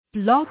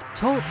Blog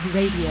Talk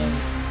Radio.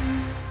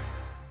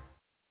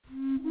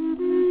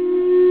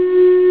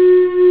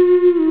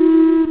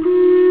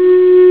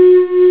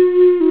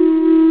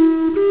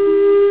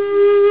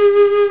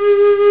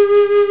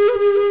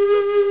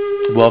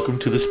 Welcome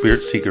to the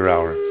Spirit Seeker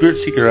Hour.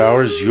 Spirit Seeker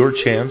Hour is your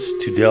chance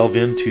to delve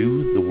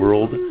into the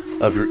world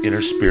of your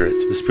inner spirit.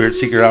 The Spirit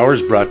Seeker Hour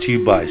is brought to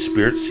you by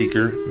Spirit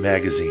Seeker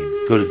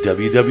Magazine. Go to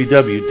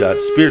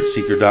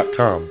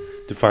www.spiritseeker.com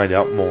to find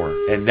out more.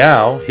 And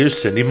now, here's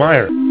Cindy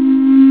Meyer.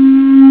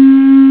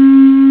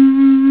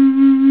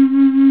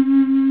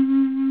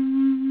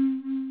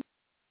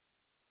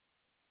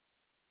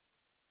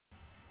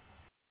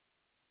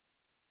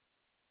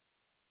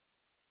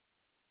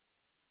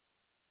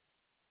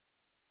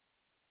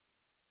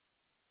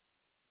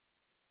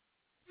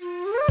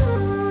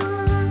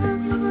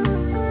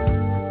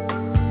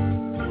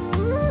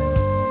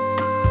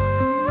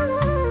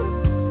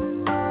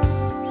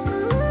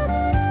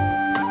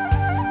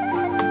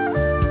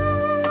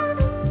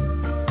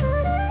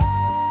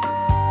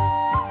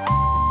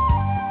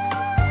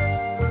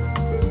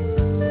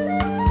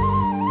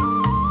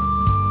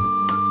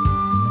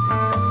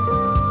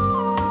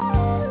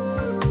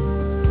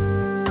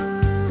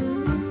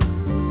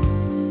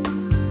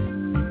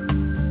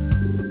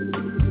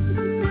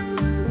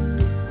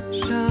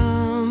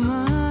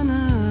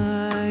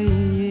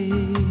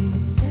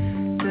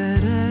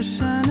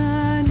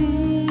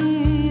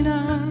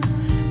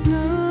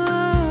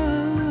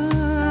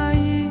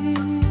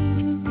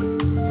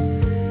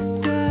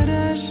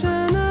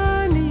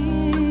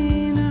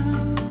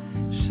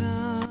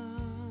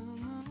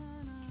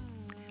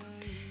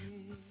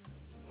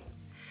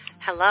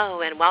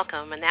 Hello and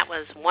welcome, and that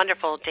was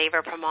wonderful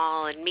Deva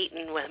Pramal and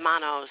Meetin' with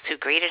Manos, who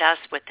greeted us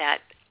with that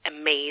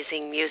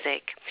amazing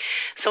music.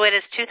 So it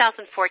is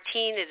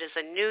 2014, it is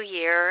a new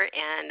year,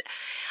 and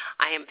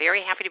I am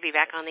very happy to be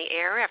back on the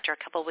air after a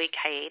couple-week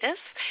hiatus.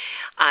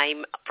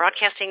 I'm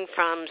broadcasting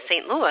from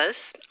St. Louis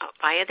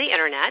via the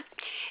internet,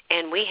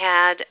 and we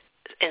had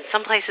in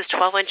some places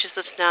 12 inches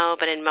of snow,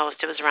 but in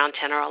most it was around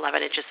 10 or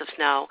 11 inches of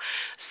snow.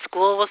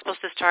 School was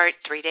supposed to start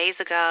 3 days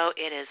ago.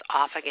 It is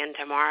off again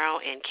tomorrow,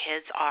 and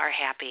kids are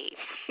happy.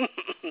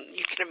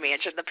 You can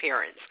imagine the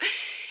parents.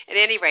 At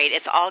any rate,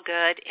 it's all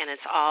good, and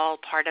it's all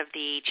part of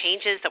the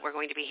changes that we're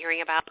going to be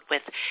hearing about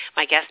with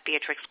my guest,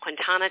 Beatrex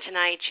Quntanna,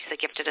 tonight. She's a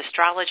gifted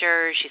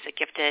astrologer. She's a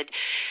gifted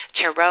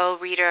tarot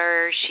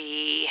reader.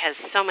 She has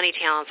so many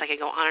talents. I could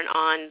go on and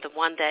on. The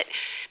one that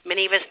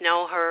many of us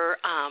know her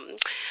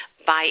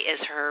by is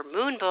her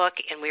moon book,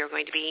 and we are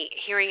going to be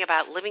hearing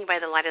about living by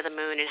the light of the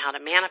moon and how to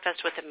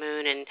manifest with the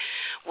moon and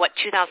what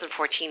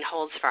 2014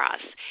 holds for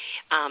us.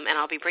 And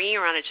I'll be bringing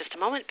her on in just a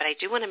moment, but I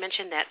do want to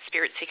mention that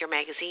Spirit Seeker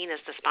Magazine is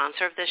the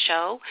sponsor of this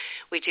show.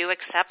 We do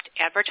accept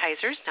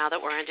advertisers now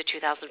that we're into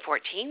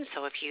 2014,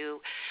 so if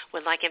you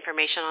would like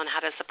information on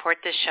how to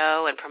support this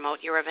show and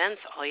promote your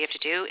events, all you have to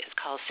do is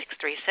call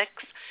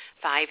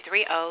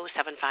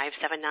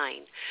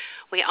 636-530-7579.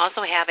 We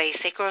also have a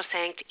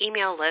sacrosanct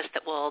email list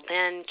that will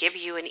then give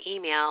you an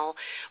email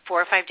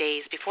 4 or 5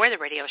 days before the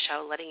radio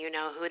show letting you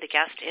know who the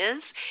guest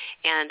is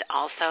and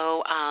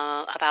also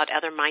about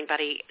other Mind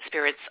Body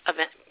Spirit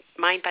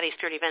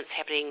events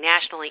happening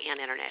nationally and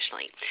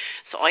internationally.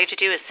 So all you have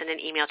to do is send an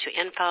email to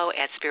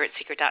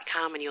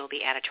info@spiritseeker.com and you will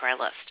be added to our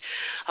list.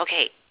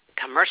 Okay,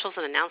 commercials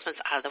and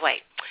announcements out of the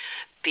way.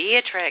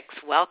 Beatrex,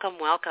 welcome,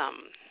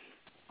 welcome.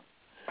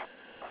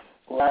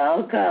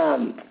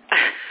 Welcome.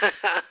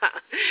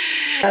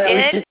 I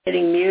was just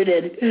getting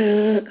muted.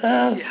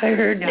 I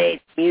heard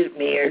Nate mute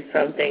me or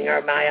something.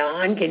 Am I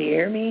on? Can you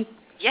hear me?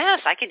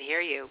 Yes, I can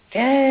hear you.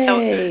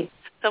 Yay.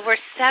 So we're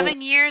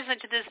 7 years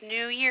into this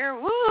new year.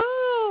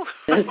 Woo!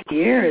 This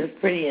year is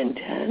pretty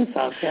intense,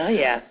 I'll tell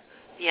you.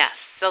 Yes.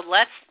 So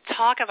let's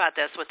talk about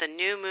this with the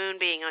new moon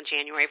being on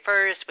January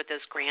 1st, with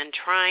this grand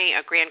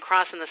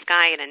cross in the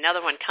sky and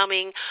another one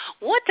coming.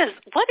 What is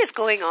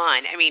going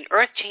on? I mean,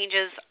 Earth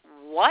changes.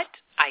 What?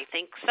 I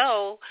think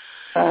so.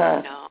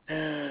 No.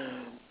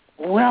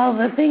 Well,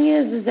 the thing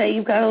is that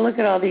you've got to look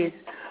at all these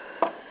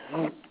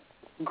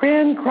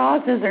grand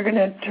crosses are going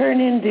to turn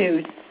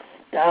into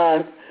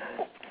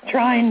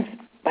trines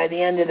by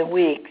the end of the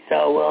week,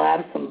 so we'll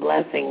have some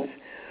blessings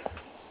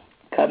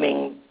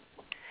coming.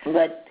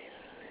 But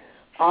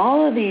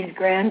all of these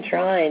grand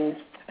trines,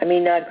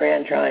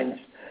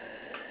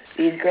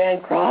 these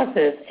grand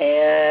crosses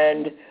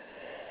and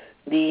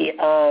the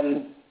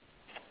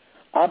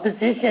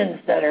oppositions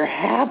that are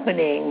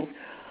happening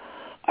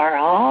are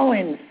all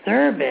in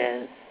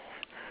service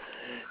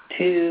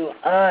to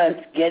us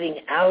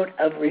getting out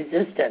of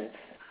resistance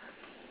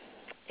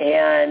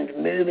and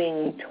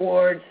moving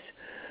towards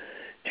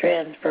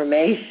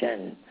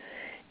transformation.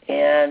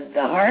 And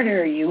the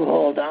harder you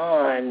hold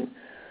on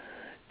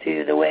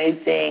to the way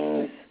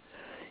things,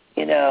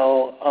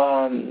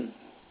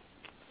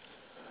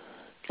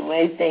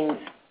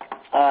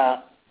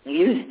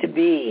 used to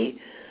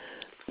be,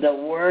 the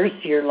worse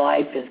your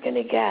life is going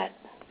to get.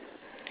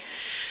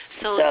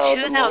 So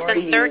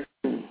 2013,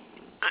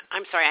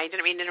 I'm sorry, I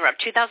didn't mean to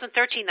interrupt.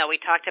 2013, though, we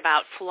talked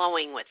about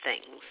flowing with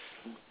things.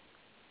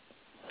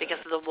 because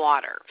of the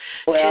water.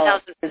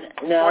 Well,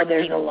 no,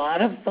 there's a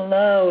lot of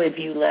flow if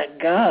you let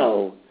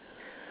go.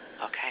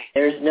 Okay.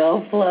 There's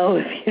no flow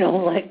if you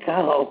don't let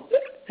go.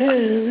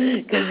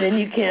 Because then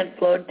you can't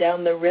float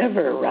down the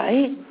river,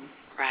 right?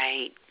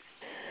 Right.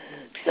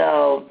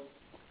 So,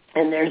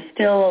 and there's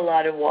still a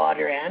lot of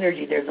water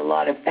energy. There's a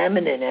lot of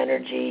feminine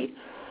energy.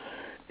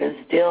 Because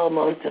still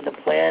most of the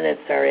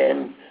planets are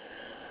in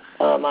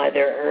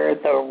either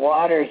earth or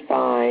water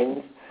signs.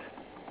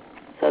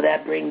 So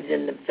that brings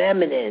in the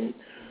feminine.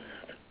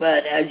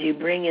 But as you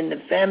bring in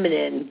the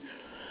feminine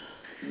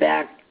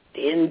back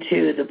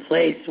into the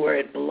place where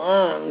it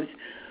belongs,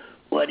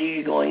 what are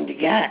you going to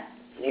get?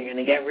 You're going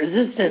to get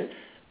resistance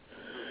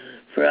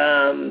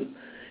from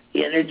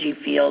the energy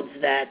fields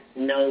that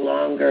no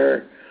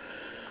longer,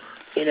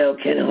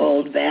 can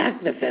hold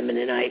back the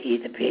feminine, i.e.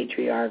 the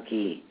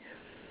patriarchy.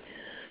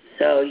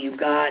 So you've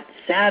got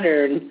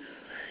Saturn,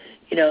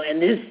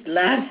 and this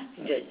last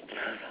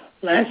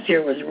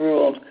year was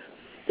ruled,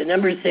 the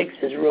number 6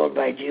 is ruled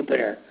by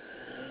Jupiter,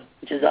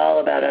 which is all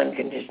about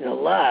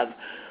unconditional love.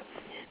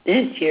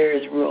 This year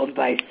is ruled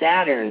by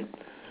Saturn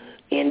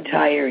the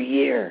entire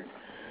year.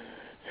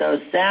 So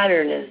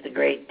Saturn is the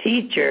great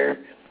teacher,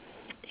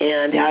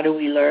 and how do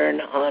we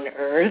learn on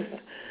Earth?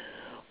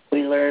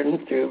 We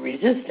learn through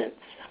resistance.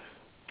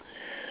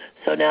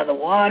 So now the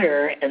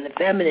water and the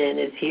feminine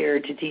is here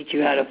to teach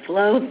you how to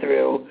flow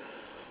through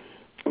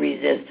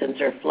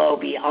resistance or flow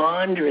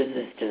beyond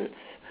resistance.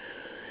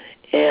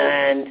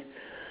 And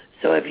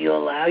so if you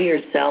allow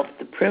yourself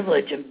the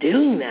privilege of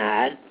doing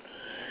that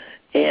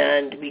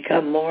and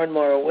become more and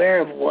more aware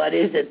of what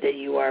is it that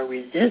you are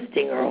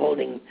resisting or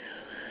holding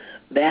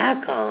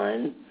back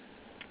on,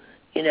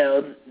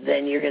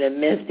 then you're going to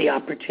miss the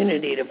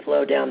opportunity to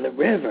flow down the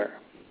river.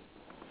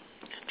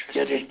 Do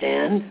you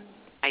understand?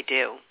 I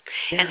do.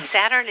 Yeah. And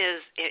Saturn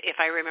is, if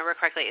I remember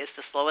correctly, is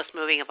the slowest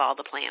moving of all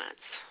the planets.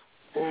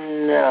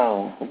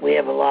 No, we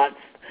have a lot.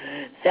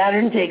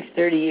 Saturn takes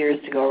 30 years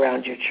to go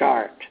around your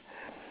chart.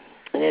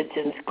 And it's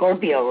in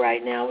Scorpio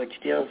right now, which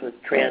deals with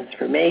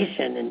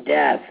transformation and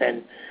death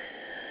and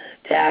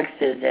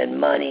taxes and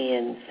money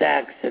and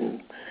sex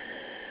and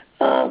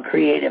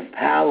creative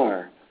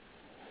power.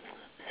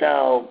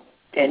 So,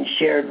 and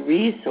shared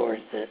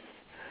resources.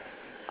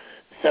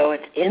 So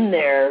it's in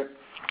there,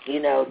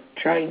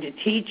 trying to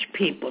teach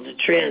people to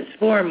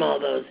transform all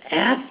those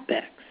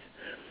aspects.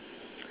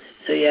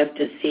 So you have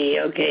to see,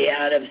 okay,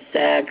 out of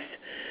sex,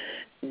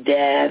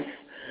 death,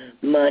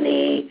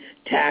 money,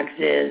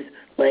 taxes,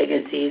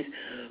 legacies,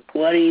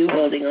 what are you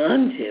holding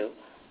on to?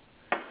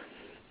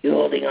 You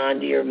holding on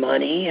to your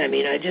money? I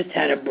mean, I just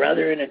had a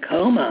brother in a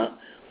coma,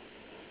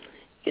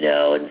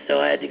 and so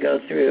I had to go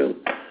through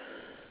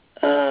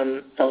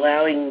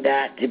allowing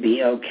that to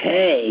be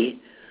okay,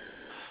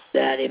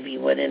 that if he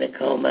went in a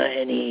coma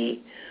and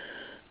he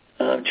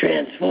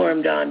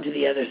transformed onto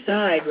the other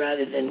side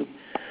rather than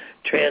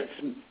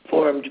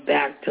transformed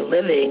back to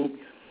living,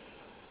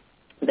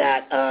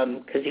 that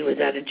because he was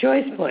at a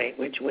choice point,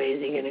 which way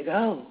is he going to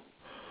go?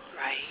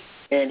 Right.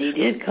 And he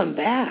did come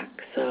back,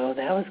 so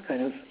that was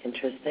kind of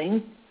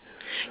interesting.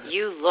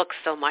 You look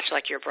so much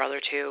like your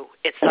brother, too.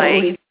 It's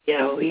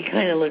we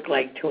kind of look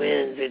like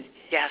twins.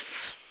 Yes,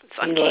 it's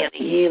uncanny.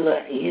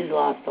 He's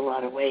lost a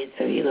lot of weight,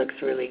 so he looks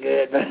really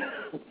good. But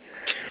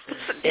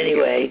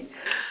anyway,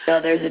 so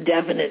there's a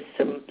definite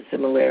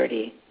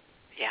similarity.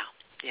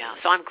 Yeah.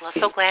 So I'm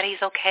so glad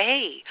he's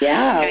okay.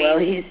 Yeah, well,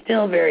 he's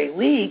still very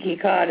weak. He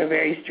caught a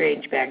very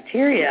strange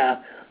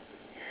bacteria.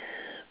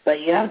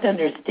 But you have to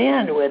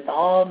understand, with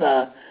all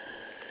the,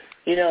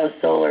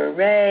 solar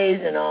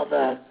rays and all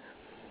the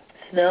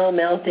snow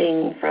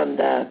melting from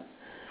the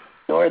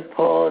North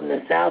Pole and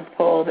the South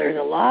Pole, there's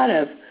a lot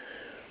of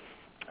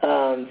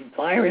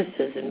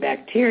viruses and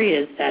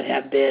bacteria that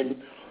have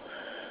been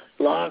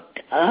locked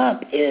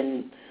up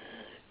in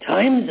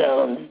time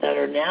zones that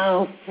are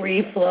now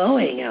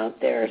free-flowing out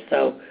there.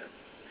 So,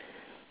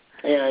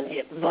 and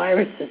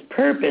virus's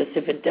purpose,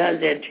 if it does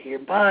enter your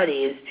body,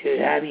 is to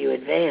have you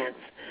advance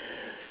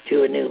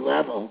to a new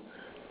level.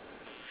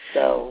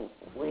 So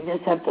we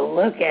just have to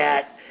look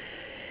at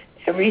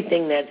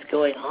everything that's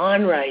going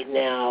on right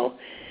now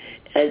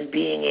as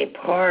being a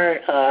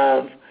part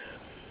of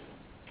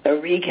a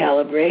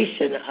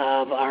recalibration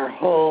of our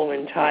whole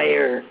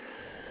entire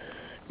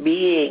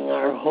being,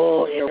 our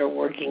whole inner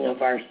working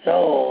of our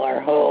soul,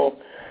 our whole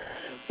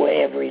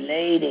way of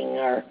relating,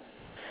 our,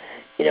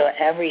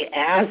 every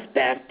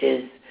aspect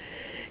is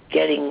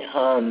getting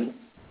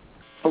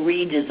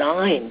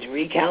redesigned,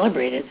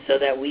 recalibrated so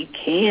that we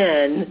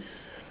can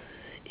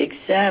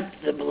accept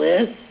the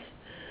bliss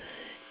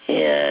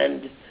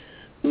and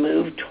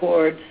move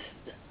towards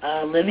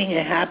living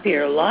a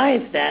happier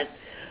life that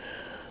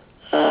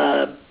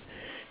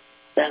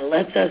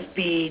lets us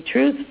be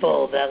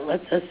truthful, that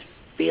lets us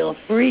feel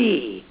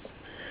free.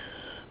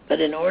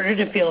 But in order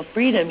to feel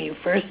freedom, you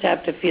first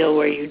have to feel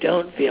where you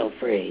don't feel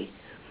free.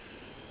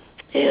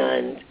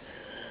 And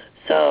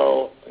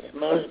so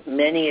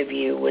many of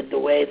you, with the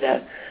way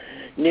the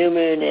new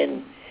moon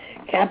in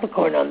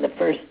Capricorn on the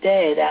first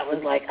day, that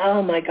was like,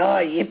 oh my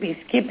God, yippee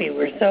skippy,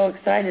 we're so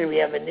excited we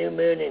have a new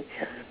moon in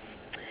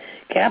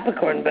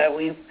Capricorn, but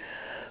we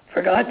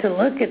forgot to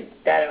look at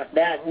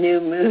that new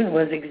moon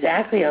was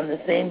exactly on the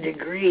same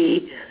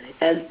degree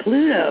as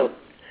Pluto.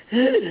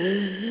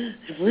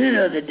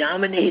 Pluto, the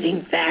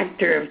dominating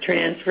factor of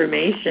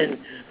transformation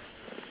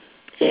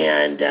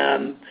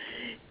and,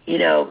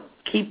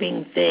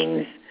 keeping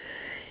things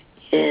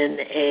in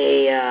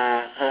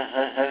an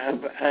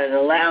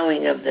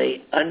allowing of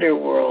the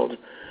underworld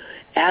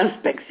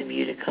aspects of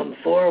you to come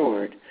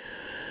forward.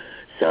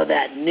 So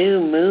that new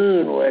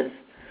moon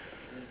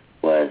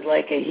was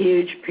like a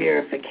huge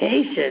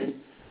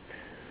purification,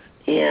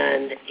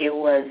 and it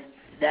was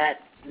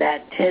that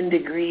 10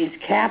 degrees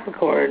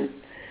Capricorn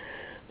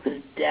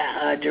was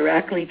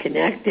directly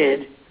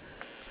connected,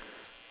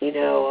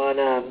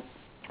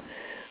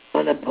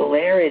 on a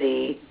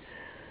polarity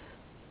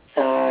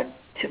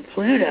to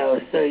Pluto.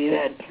 So you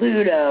had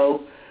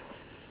Pluto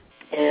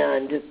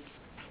and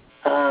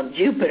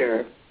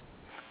Jupiter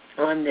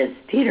on this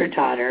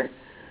teeter-totter,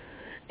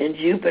 and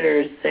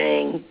Jupiter's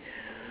saying,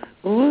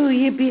 ooh,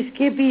 yippee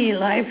skippy,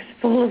 life's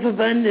full of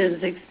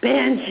abundance,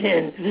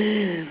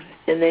 expansion.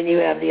 And then you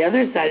have the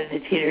other side of the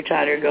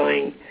teeter-totter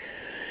going,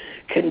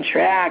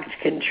 contract,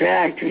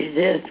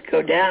 resist,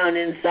 go down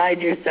inside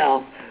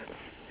yourself.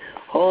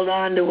 Hold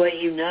on to what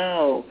you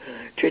know.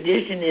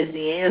 Tradition is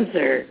the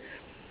answer.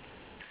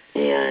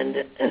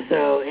 And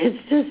so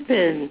it's just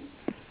been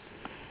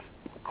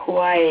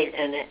quite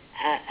an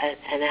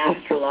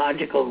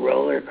astrological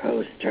roller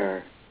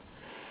coaster.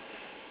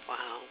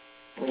 Wow.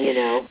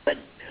 But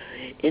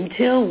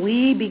until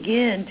we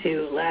begin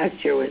to,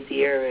 last year was the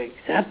year of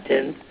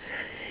acceptance,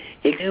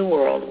 the new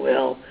world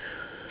will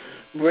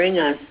bring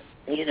us,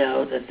 the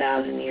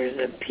 1,000 years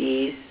of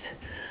peace,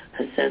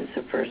 a sense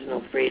of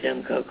personal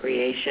freedom,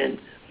 co-creation,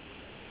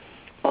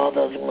 all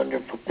those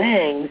wonderful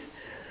things.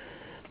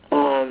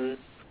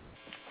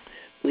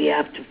 We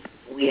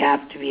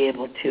have to be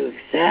able to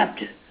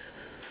accept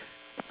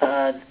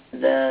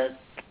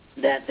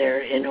that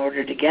there, in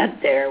order to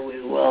get there,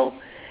 we will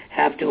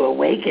have to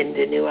awaken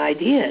to new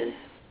ideas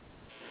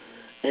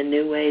and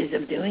new ways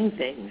of doing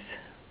things.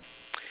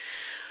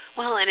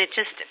 Well, and it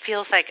just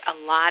feels like a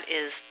lot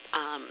is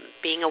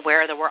being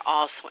aware that we're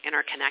all so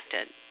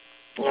interconnected.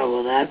 Oh,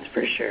 well, that's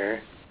for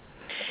sure.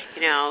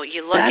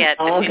 You look that's at...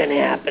 That's all going to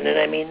happen. And,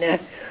 I mean,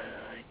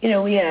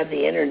 we have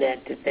the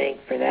Internet to thank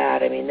for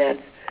that. I mean,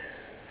 that's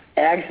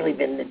actually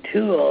been the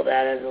tool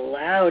that has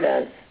allowed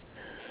us,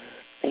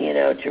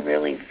 to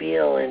really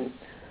feel and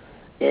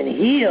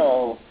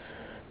heal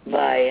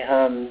by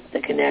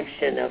the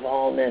connection of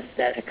allness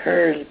that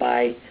occurs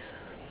by,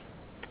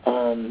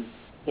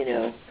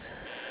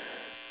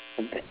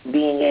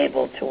 being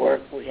able to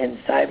work in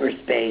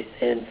cyberspace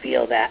and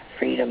feel that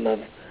freedom of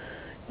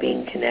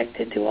being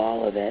connected to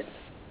all of it.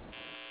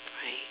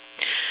 Right.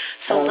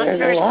 So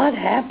there's a lot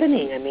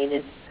happening. I mean,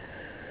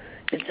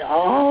 it's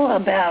all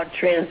about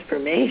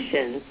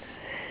transformation.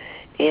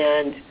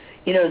 And,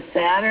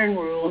 Saturn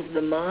rules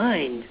the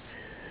mind.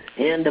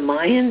 And the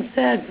Mayans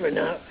said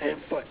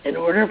in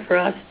order for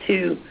us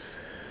to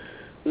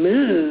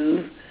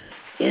move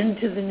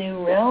into the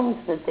new realms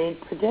that they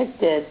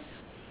predicted,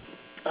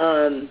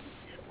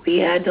 we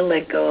had to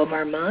let go of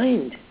our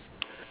mind.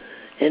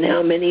 And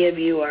how many of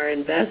you are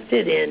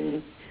invested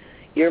in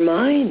your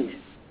mind?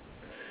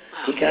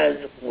 Because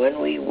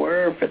when we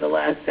were, for the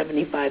last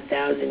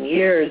 75,000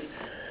 years,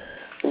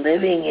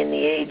 living in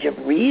the age of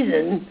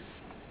reason,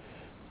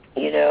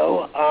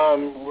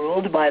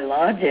 ruled by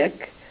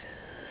logic,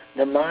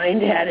 the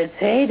mind had its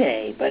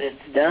heyday, but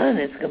it's done,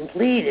 it's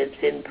complete, it's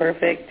in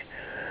perfect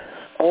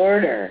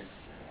order.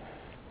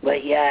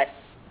 But yet,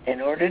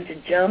 in order to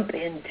jump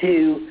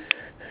into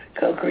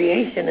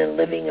co-creation and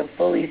living a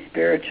fully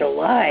spiritual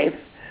life,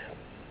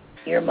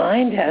 your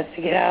mind has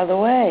to get out of the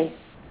way.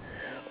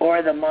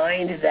 Or the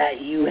mind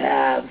that you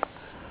have,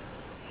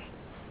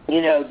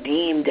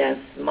 deemed as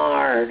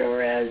smart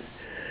or as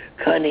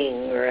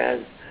cunning or as,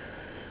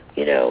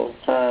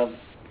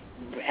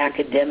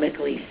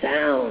 academically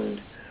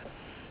sound.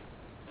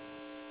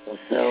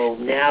 So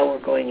now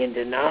we're going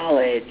into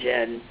knowledge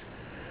and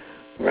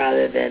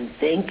rather than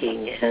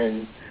thinking,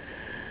 and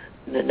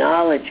the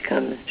knowledge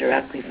comes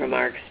directly from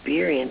our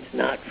experience,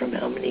 not from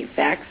how many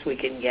facts we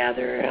can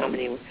gather or how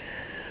many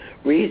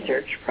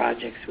research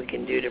projects we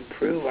can do to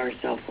prove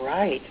ourselves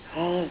right.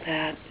 All of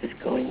that is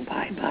going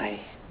bye-bye.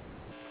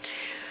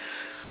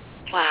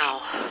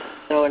 Wow.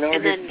 So in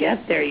order to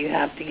get there, you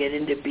have to get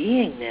into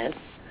beingness.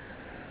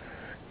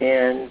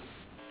 And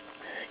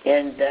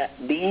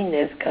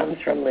beingness comes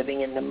from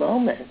living in the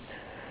moment.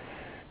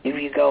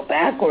 If you go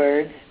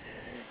backwards,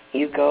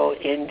 you go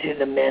into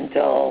the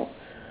mental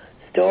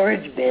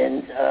storage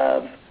bins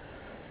of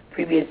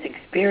previous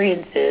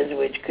experiences,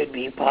 which could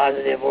be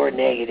positive or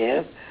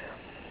negative.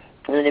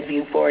 And if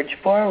you forge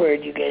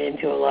forward, you get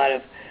into a lot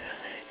of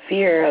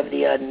fear of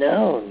the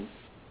unknown.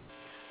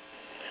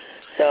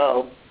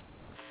 So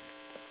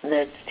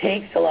that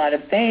takes a lot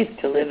of faith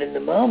to live in the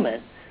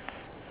moment.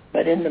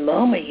 But in the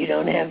moment, you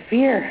don't have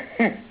fear.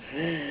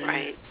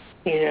 Right.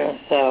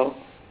 So.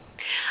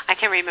 I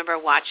can remember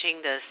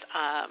watching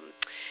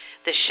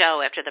this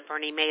show after the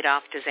Bernie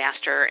Madoff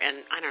disaster, and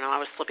I don't know, I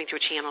was flipping through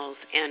channels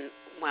and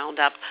wound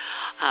up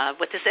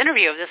with this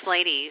interview of this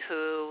lady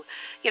who,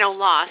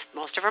 lost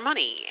most of her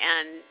money,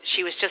 and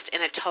she was just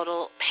in a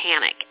total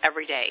panic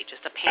every day,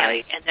 just a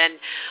panic. Right. And then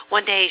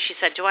one day she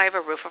said, do I have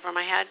a roof over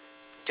my head?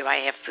 Do I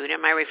have food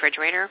in my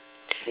refrigerator?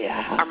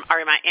 Yeah.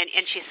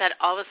 And she said,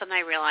 all of a sudden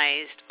I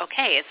realized,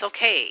 it's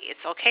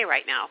okay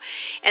right now.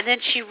 And then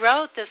she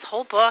wrote this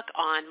whole book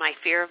on my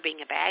fear of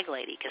being a bag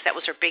lady, because that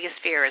was her biggest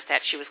fear, is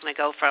that she was going to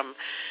go from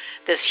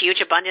this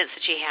huge abundance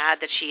that she had,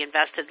 that she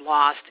invested,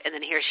 lost, and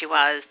then here she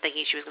was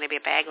thinking she was going to be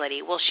a bag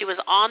lady. Well, she was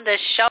on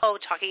this show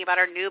talking about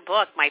her new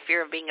book, My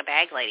Fear of Being a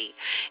Bag Lady,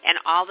 and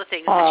all the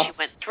things that she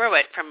went through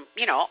it from,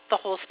 the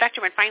whole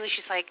spectrum. And finally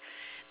she's like,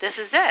 this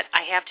is it.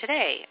 I have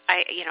today.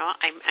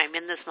 I'm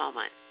in this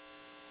moment.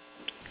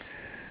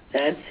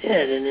 That's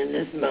it. And in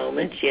this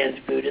moment, she has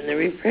food in the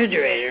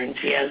refrigerator, and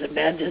she has a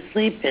bed to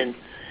sleep in.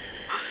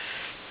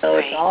 So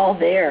It's all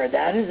there.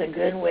 That is a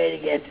good way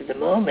to get to the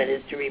moment,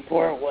 is to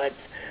report what's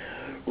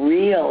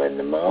real in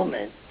the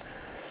moment.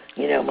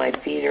 My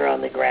feet are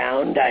on the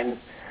ground. I'm,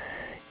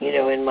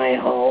 in my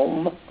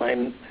home.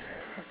 I'm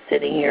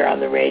sitting here on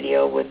the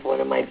radio with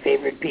one of my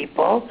favorite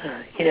people.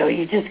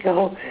 You just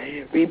go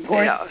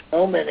report the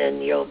moment,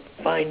 and you'll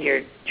find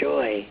your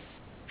joy.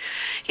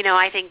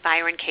 I think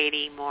Byron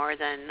Katie more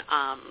than,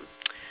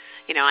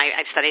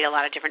 I've studied a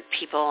lot of different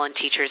people and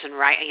teachers, and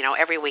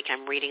every week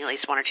I'm reading at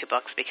least one or two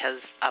books because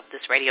of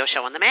this radio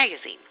show and the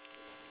magazine,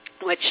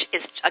 which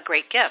is a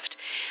great gift.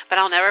 But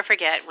I'll never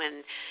forget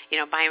when,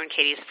 Byron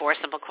Katie's 4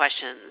 simple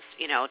questions,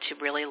 to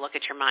really look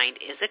at your mind.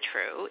 Is it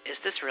true? Is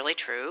this really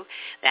true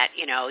that,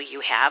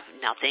 you have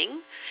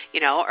nothing,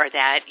 or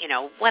that,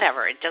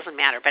 whatever, it doesn't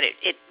matter. But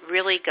it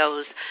really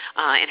goes,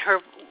 and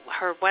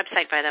her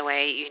website, by the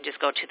way, you can just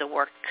go to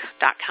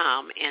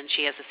thework.com, and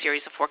she has a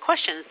series of 4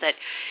 questions that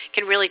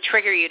can really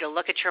trigger you to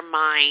look at your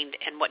mind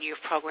and what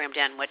you've programmed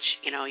in, which,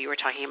 you were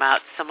talking about,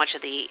 so much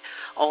of the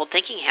old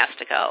thinking has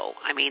to go.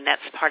 I mean,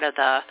 that's part of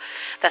the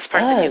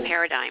new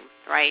paradigm,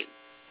 right?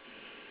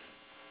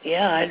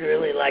 Yeah, I'd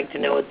really like to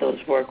know what those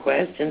 4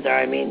 questions are.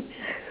 I mean,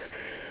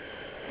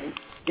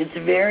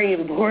 it's very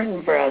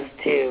important for us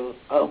to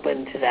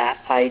open to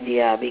that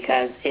idea,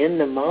 because in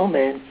the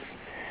moment,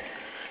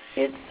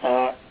 it's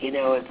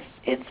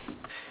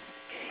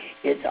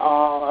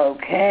all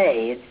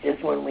okay. It's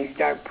just when we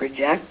start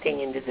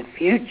projecting into the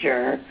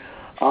future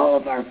all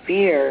of our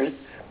fears,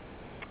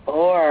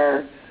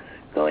 or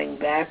going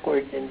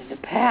backwards into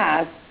the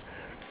past,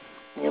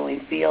 and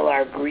we feel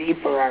our grief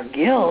or our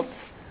guilt,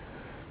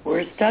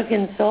 we're stuck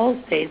in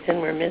soul states, and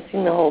we're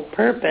missing the whole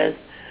purpose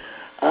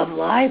of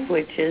life,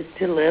 which is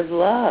to live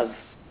love.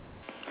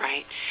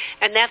 Right.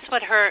 And that's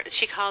what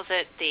she calls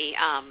it,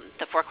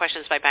 the 4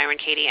 questions by Byron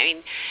Katie. I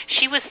mean,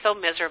 she was so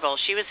miserable.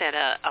 She was at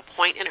a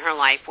point in her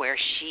life where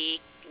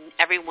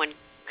everyone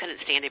couldn't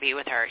stand to be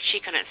with her. She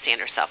couldn't stand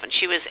herself. And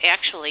she was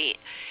actually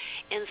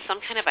in some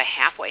kind of a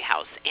halfway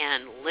house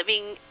and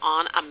living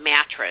on a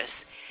mattress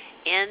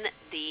in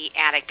the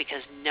attic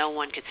because no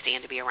one could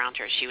stand to be around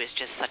her. She was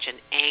just such an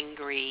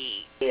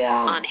angry,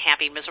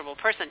 unhappy, miserable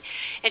person.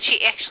 And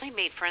she actually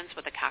made friends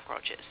with the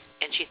cockroaches.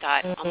 And she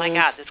thought, oh, my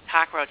God, this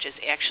cockroach is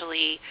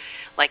actually,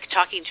 like,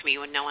 talking to me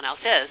when no one else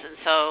is. And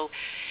so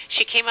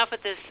she came up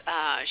with this,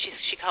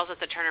 she calls it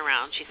the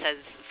turnaround. She says,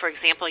 for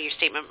example, your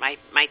statement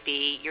might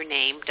be, your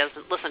name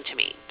doesn't listen to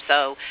me.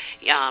 So,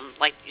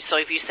 so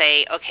if you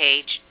say,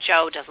 okay,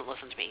 Joe doesn't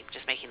listen to me,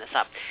 just making this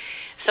up.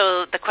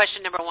 So the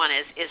question number 1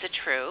 is it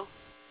true?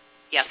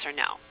 Yes or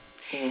no?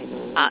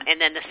 Mm-hmm.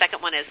 And then the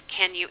second one is,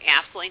 can you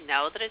absolutely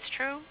know that it's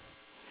true?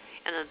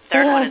 And the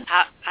third one is,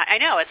 I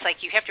know, it's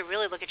like you have to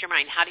really look at your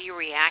mind. How do you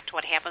react?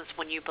 What happens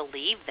when you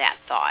believe that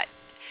thought?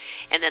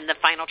 And then the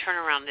final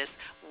turnaround is,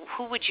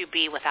 who would you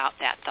be without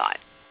that thought?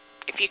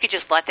 If you could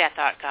just let that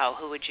thought go,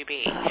 who would you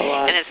be?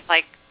 And it's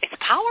like, it's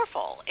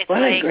powerful. It's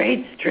what like, a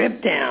great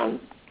strip down.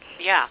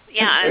 Yeah,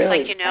 and it's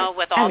like,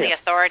 with all the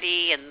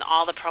authority and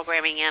all the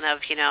programming in of,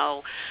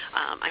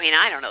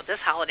 I don't know, this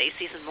holiday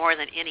season more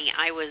than any,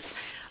 I was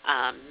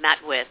met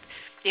with,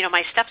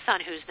 my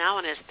stepson who's now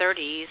in his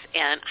 30s,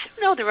 and I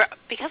don't know,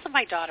 because of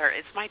my daughter,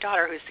 it's my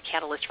daughter who's the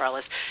catalyst for all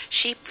this.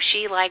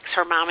 She likes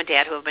her mom and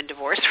dad who have been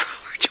divorced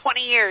for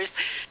 20 years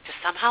to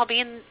somehow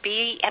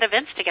be at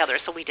events together.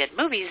 So we did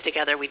movies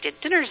together, we did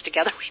dinners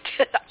together, we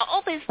did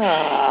all this.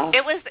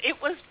 It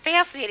was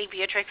fascinating,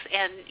 Beatrex,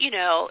 and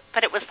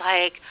but it was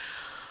like,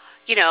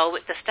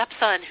 the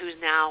stepson who's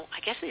now,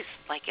 I guess he's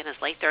like in his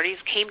late 30s,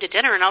 came to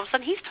dinner, and all of a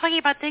sudden he's talking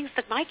about things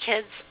that my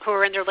kids who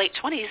are in their late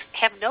 20s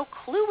have no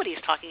clue what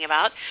he's talking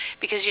about,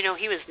 because,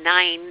 he was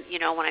 9,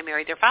 when I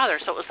married their father.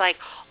 So it was like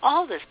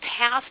all this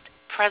past,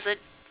 present,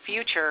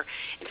 future.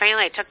 And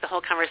finally I took the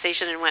whole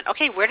conversation and went,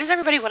 okay, where does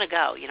everybody want to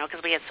go? Because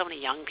we had so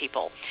many young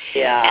people.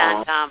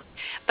 Yeah. And,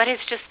 but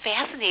it's just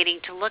fascinating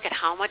to look at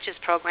how much is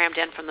programmed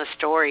in from the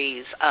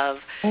stories of,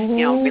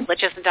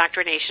 religious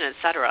indoctrination, et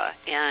cetera,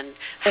 and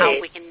how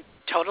we can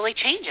totally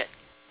change it.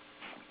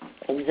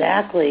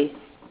 Exactly.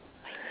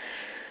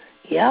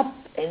 Yep,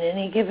 in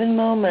any given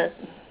moment.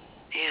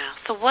 Yeah.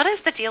 So what is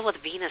the deal with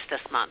Venus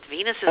this month?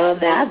 Venus is... Oh,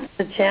 that's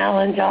the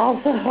challenge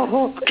also.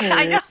 Okay,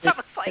 I know. I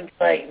was like... It's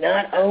like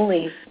not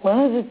only... One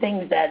of the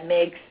things that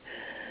makes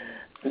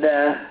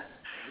the...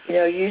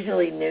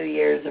 usually New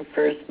Year's the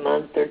first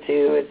month or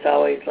two, it's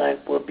always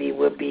like whoopee,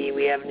 whoopee,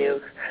 we have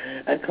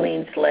a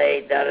clean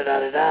slate,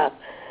 da-da-da-da-da.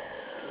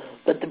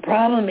 But the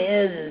problem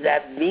is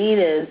that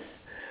Venus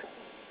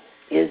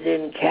is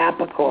in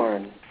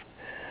Capricorn.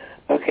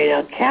 Okay,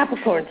 now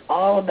Capricorn's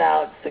all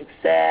about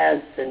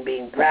success and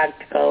being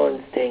practical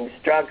and staying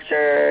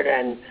structured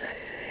and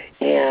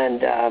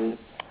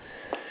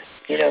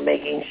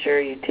making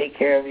sure you take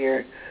care of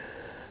your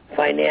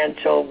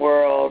financial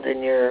world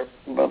and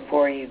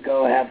before you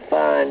go have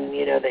fun,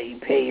 that you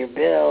pay your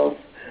bills,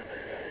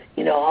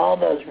 all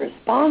those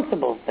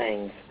responsible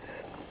things.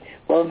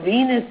 Well,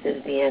 Venus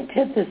is the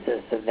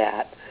antithesis of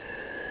that.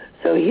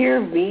 So here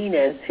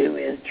Venus, who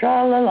is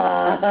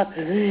tra-la-la,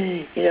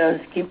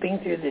 skipping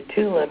through the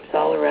tulips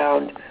all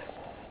around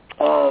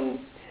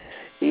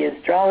the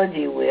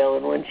astrology wheel,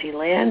 and when she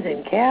lands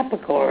in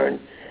Capricorn,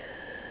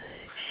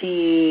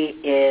 she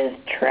is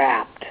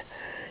trapped.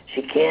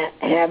 She can't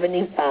have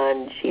any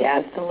fun. She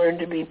has to learn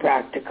to be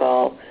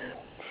practical.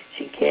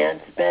 She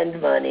can't spend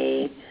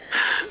money.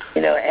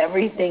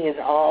 Everything is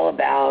all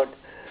about,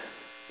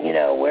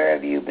 where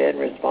have you been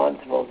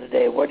responsible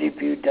today? What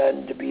have you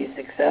done to be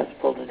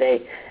successful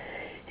today?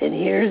 And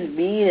here's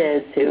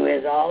Venus, who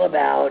is all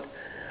about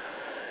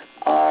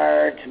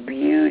art,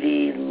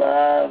 beauty,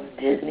 love,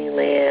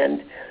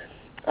 Disneyland,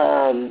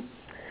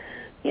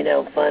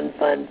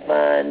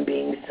 fun,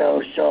 being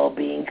social,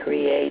 being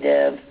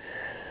creative.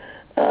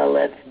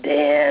 Let's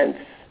dance.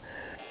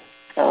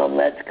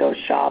 Let's go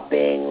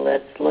shopping.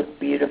 Let's look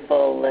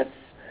beautiful. Let's,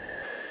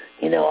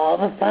 all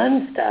the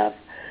fun stuff.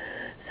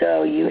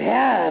 So you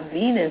have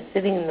Venus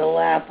sitting in the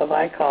lap of,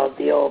 I call it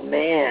the old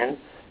man,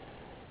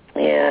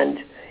 and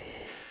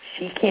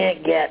she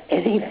can't get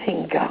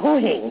anything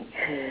going.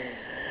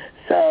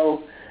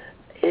 So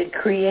it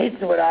creates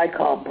what I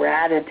call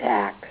brat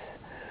attacks,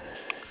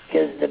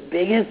 because the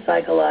biggest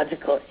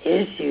psychological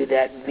issue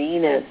that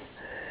Venus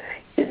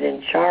is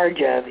in charge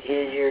of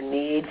is your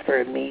need for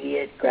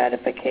immediate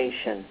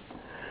gratification.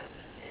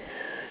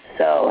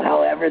 So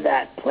however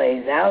that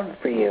plays out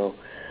for you,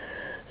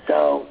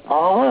 so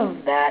all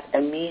of that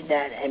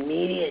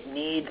immediate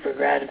need for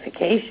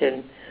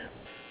gratification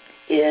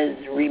is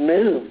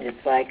removed.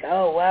 It's like,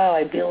 oh, wow,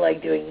 I feel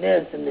like doing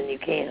this, and then you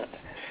can't.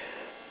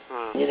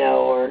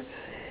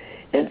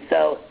 And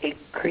so it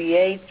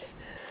creates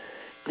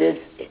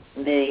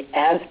the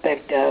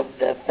aspect of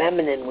the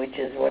feminine, which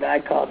is what I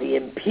call the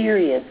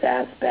imperious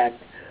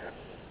aspect,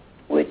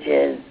 which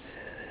is,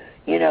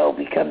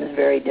 becomes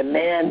very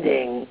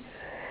demanding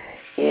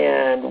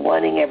and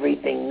wanting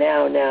everything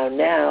now,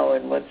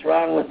 and what's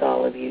wrong with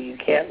all of you? You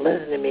can't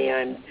listen to me.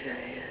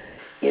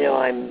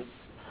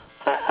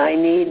 I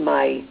need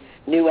my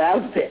new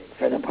outfit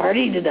for the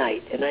party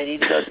tonight, and I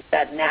need to go to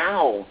that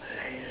now.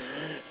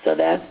 So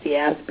that's the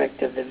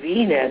aspect of the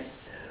Venus.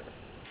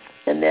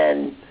 And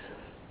then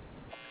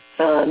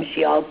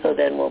she also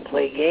then will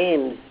play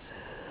games,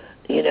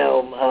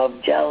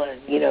 of jealous,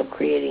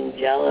 creating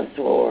jealous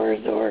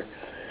wars or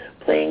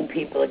playing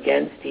people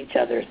against each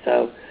other.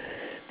 So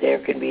there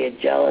could be a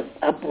jealous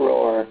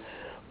uproar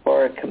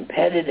or a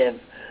competitive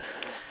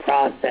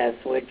process,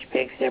 which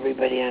makes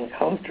everybody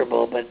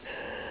uncomfortable. But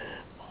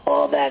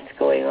all that's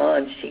going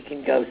on, she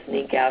can go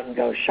sneak out and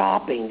go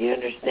shopping. Do you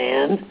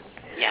understand?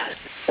 Yes.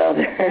 So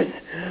there's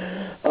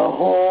a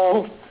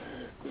whole,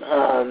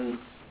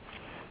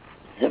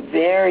 it's a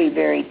very,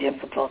 very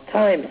difficult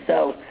time.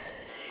 So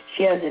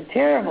she has a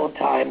terrible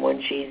time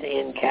when she's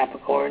in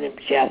Capricorn, and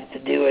she has to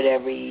do it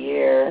every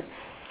year.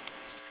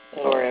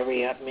 Or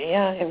every other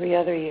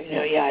year.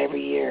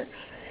 Every year.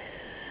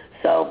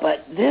 So,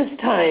 but this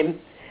time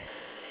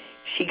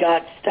she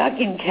got stuck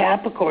in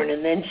Capricorn,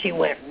 and then she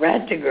went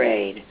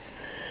retrograde.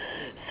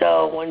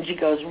 So when she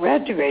goes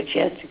retrograde, she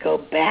has to go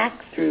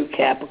back through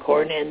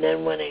Capricorn, and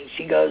then when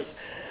she's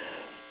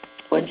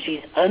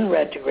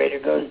unretrograde or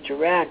goes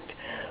direct,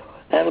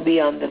 that'll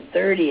be on the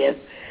 30th,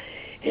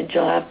 and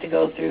she'll have to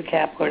go through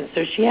Capricorn.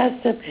 So she has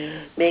to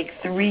make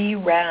 3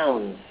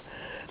 rounds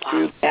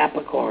through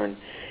Capricorn.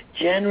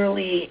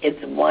 Generally,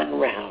 it's 1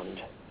 round.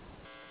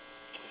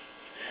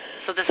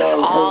 So this is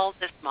all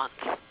this month?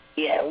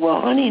 Yeah, well,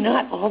 honey,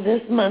 not all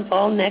this month,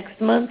 all next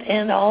month,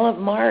 and all of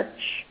March.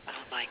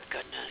 Oh, my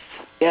goodness.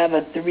 You have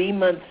a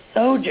 3-month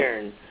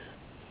sojourn.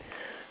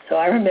 So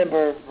I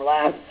remember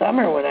last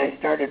summer when I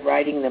started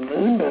writing the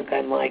moon book,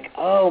 I'm like,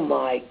 oh,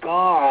 my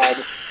God,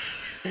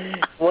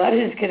 what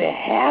is going to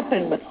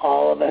happen with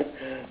all of us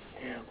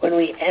when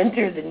we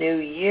enter the new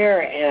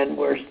year and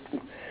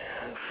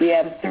we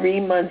have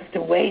 3 months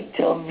to wait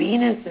till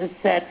Venus is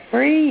set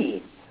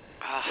free.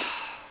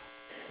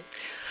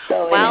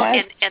 So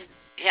and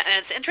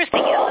it's interesting,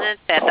 isn't it,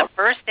 that the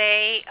first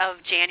day of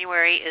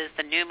January is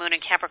the new moon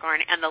in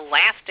Capricorn, and the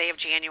last day of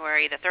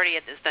January, the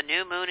 30th, is the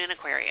new moon in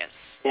Aquarius.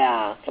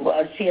 Yeah.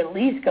 Well, she at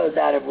least goes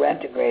out of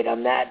retrograde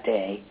on that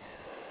day.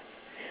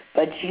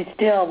 But she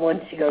still,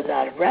 once she goes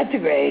out of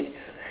retrograde,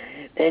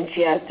 then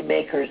she has to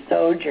make her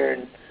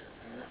sojourn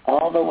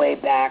all the way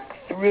back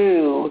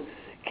through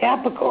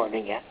Capricorn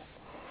again.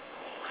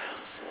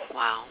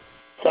 Wow.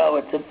 So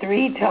it's a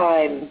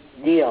 3-time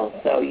deal.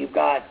 So you've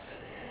got,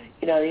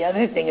 the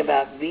other thing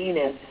about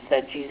Venus is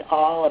that she's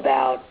all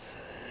about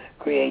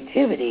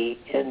creativity.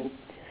 And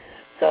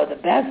so the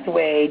best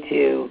way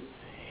to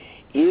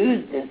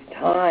use this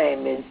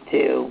time is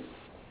to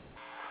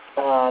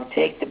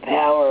take the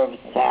power of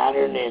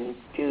Saturn and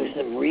do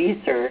some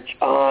research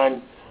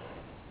on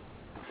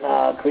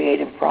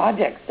creative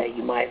projects that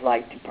you might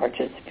like to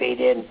participate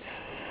in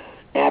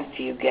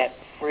after you get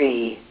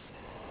free,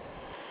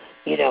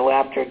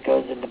 after it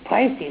goes into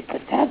Pisces.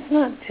 But that's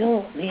not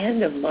till the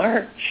end of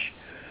March,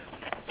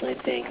 I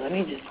think. Let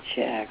me just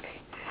check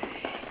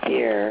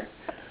here.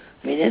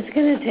 I mean, it's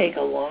going to take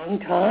a long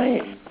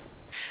time.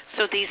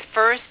 So these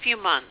first few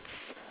months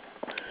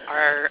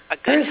are a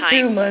good time.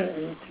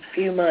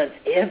 Few months,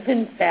 if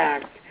in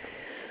fact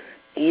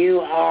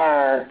you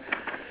are,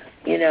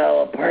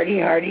 a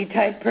party-hardy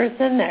type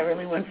person that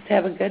really wants to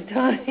have a good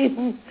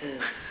time.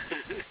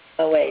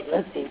 Oh, wait,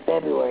 let's see,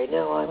 February.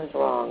 No, I was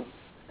wrong.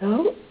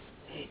 No,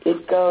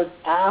 it goes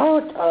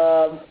out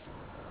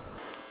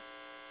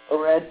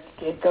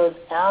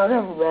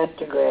of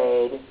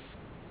retrograde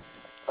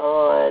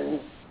on,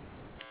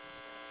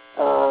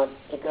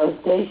 it goes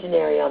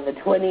stationary on the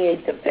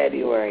 28th of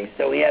February,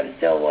 so we have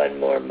still one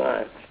more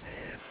month.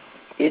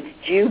 It's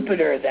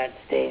Jupiter that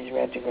stays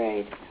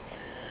retrograde.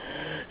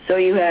 So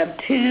you have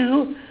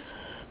 2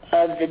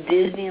 of the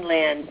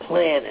Disneyland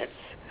planets,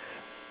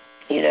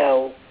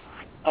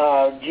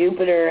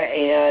 Jupiter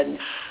and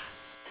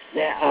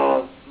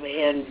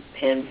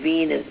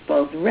Venus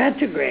both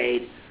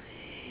retrograde,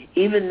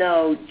 even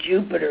though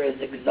Jupiter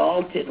is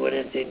exalted when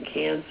it's in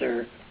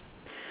Cancer.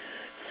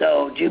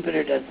 So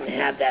Jupiter doesn't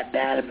have that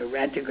bad of a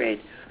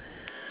retrograde.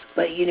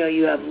 But,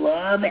 you have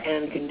love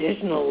and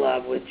conditional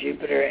love with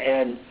Jupiter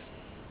and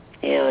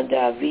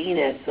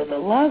Venus. So the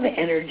love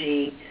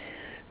energy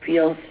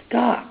feels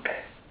stuck.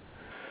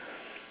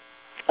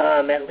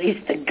 At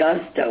least the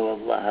gusto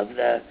of love,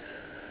 the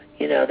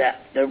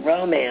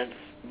romance.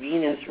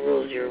 Venus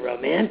rules your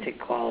romantic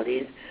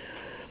qualities,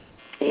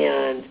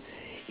 and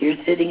you're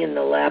sitting in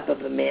the lap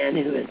of a man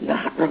who is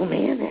not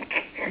romantic.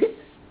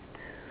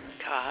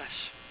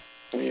 Gosh.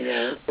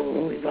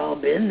 We've all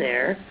been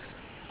there.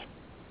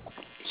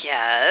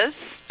 Yes.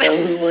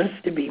 So who wants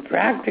to be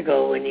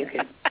practical when you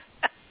can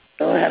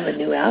go have a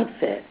new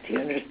outfit? Do you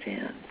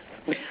understand?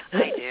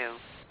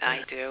 I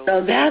do.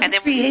 So that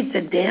creates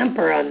a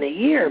damper on the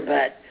year,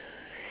 but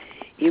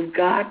you've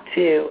got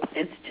to,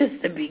 it's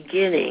just the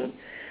beginning.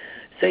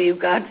 So you've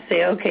got to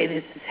say, okay,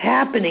 this is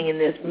happening in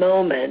this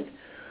moment.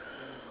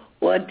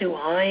 What do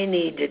I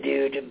need to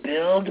do to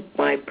build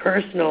my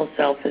personal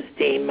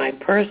self-esteem, my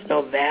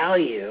personal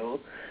value?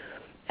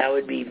 That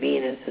would be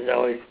Venus is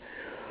always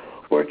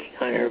working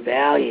on her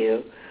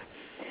value.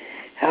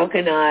 How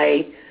can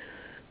I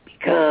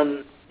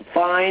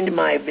find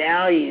my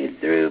value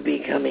through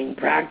becoming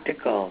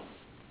practical?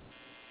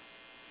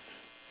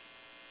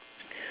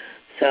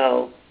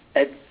 So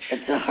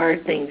it's a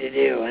hard thing to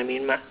do. I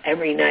mean,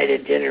 every night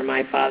at dinner,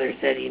 my father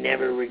said he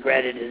never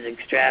regretted his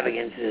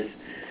extravagances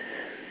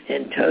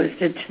and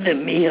toasted to the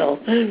meal.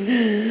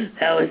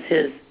 That was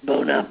his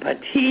bon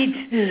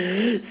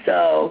appetit.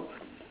 So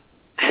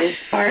it's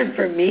hard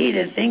for me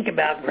to think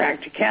about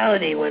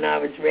practicality when I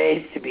was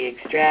raised to be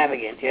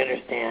extravagant. Do you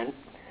understand?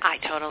 I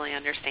totally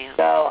understand.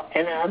 So,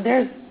 and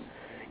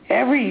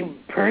every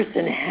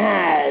person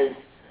has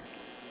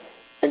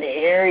an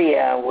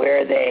area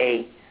where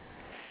they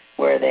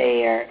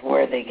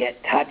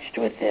get touched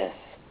with this.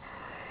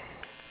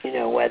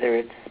 Whether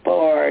it's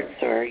sports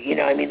or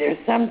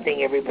there's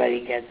something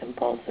everybody gets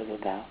impulsive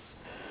about.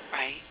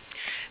 Right.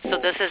 So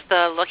this is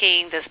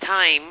this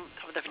time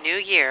of the new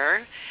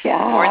year, yeah,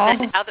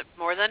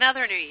 more than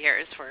other New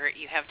Years, where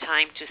you have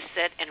time to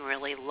sit and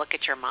really look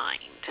at your mind.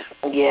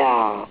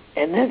 Yeah,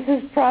 and this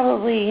is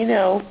probably,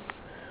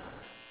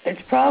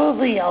 it's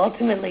probably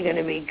ultimately going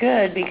to be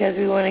good because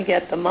we want to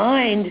get the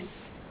mind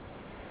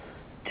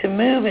to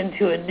move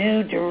into a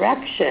new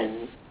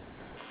direction,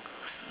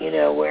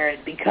 where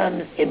it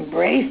becomes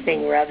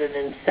embracing rather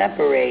than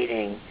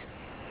separating.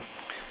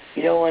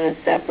 You don't want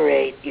to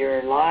separate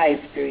your life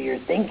through your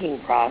thinking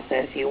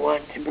process. You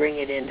want to bring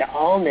it into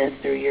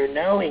allness through your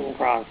knowing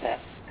process.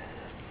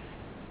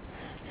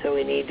 So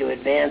we need to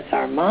advance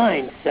our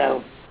mind.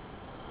 So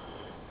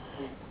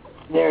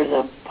there's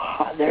a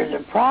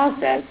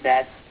process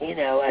that,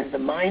 as the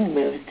mind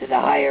moves to the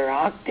higher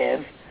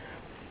octave,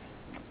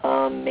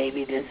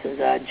 maybe this is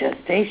a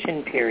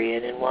gestation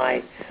period and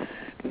why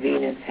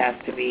Venus has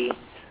to be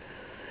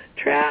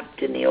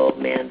trapped in the old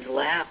man's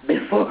lap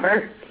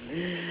before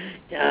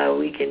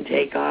we can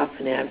take off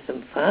and have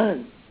some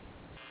fun.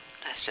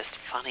 That's just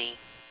funny.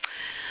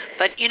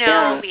 But we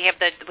have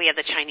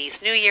the Chinese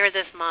New Year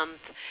this month.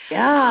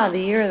 Yeah, the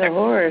year of the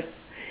horse.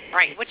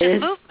 Right, which is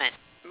movement.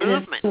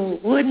 It's a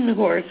wooden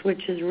horse,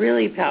 which is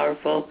really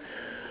powerful.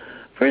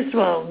 First of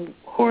all,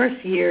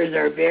 horse years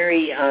are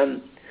very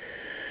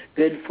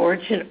good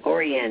fortune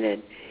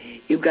oriented.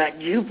 You've got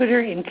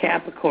Jupiter in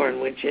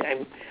Capricorn,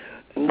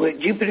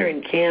 Jupiter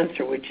in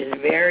Cancer, which is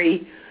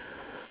very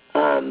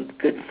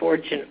good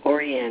fortune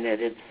oriented.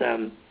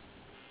 It's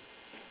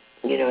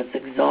it's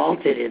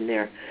exalted in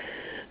there.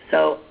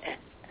 So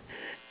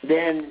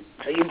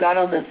you've got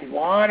all this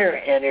water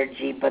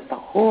energy, but the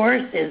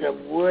horse is a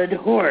wood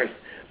horse,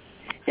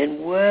 and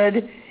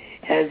wood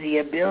has the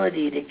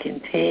ability to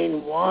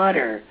contain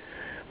water.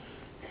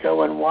 So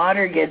when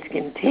water gets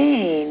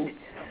contained,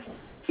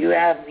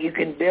 you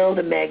can build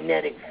a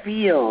magnetic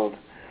field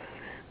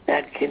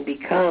that can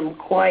become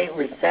quite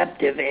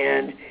receptive,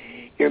 and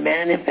your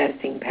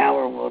manifesting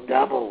power will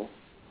double.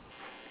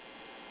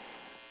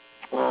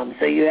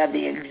 So you have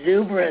the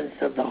exuberance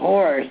of the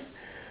horse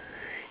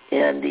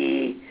and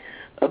the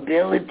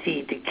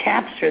ability to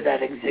capture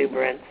that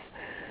exuberance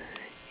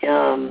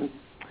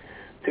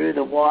through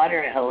the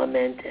water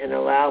element and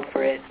allow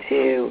for it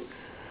to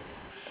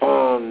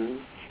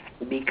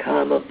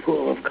become a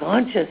pool of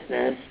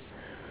consciousness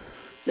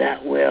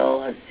that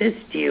will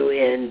assist you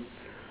in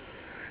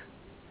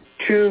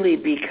truly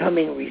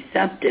becoming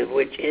receptive,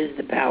 which is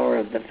the power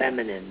of the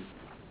feminine.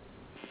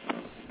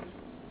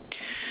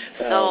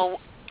 So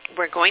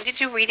we're going to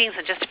do readings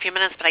in just a few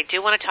minutes, but I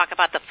do want to talk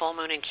about the full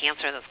moon in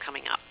Cancer that's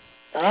coming up.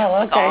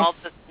 Oh, okay.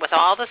 With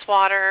all this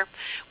water,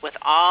 with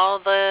all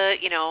the,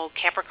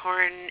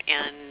 Capricorn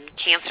and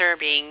Cancer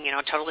being,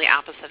 totally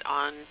opposite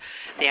on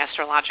the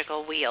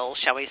astrological wheel,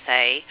 shall we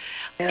say.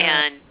 Yeah.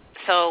 And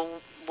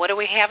so what do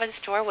we have in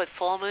store with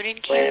full moon in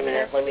Cancer? Wait a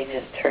minute. Let me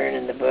just turn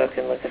in the book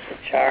and look at the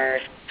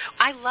chart.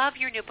 I love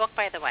your new book,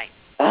 by the way.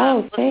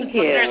 Oh, thank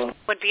you.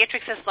 When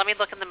Beatrex says, "Let me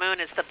look in the moon,"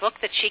 it's the book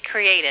that she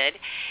created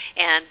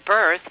and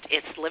birthed.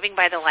 It's Living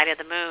by the Light of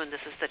the Moon. This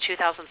is the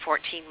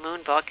 2014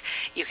 moon book.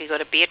 You can go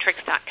to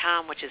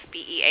Beatrex.com, which is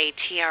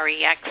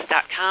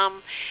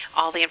BEATREX.com.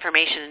 All the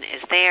information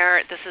is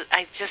there.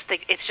 I just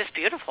think it's just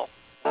beautiful.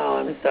 Oh,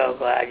 I'm so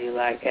glad you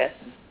like it.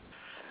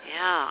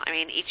 Yeah, I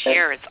mean, each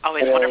year it's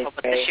always really wonderful,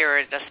 but great. this year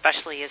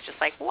especially is just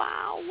like,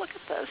 wow, look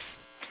at this.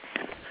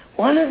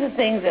 One of the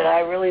things that I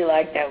really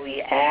like that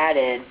we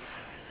added,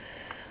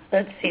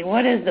 let's see,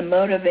 what is the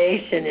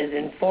motivation is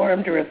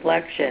informed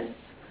reflection.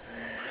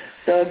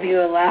 So if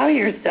you allow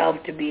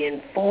yourself to be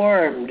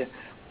informed,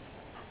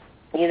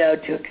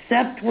 to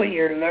accept what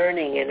you're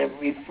learning and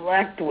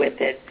reflect with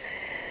it,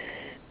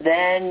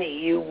 then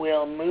you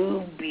will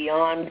move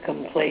beyond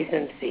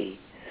complacency.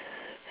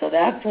 So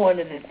that's one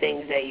of the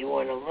things that you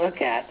want to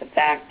look at, the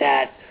fact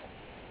that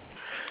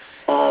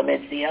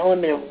it's the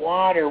element of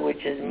water,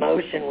 which is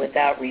motion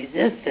without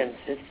resistance.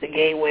 It's the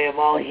gateway of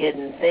all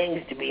hidden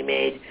things to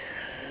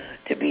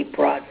be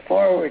brought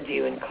forward to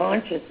you in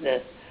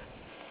consciousness.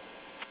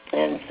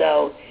 And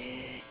so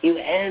you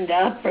end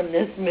up from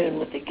this moon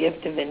with the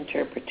gift of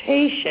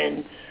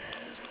interpretation,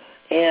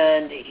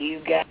 and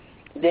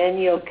then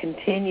you'll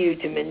continue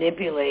to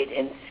manipulate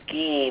and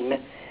scheme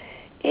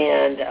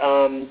and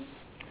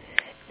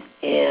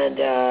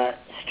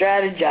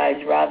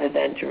strategize rather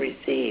than to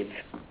receive.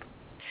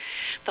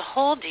 The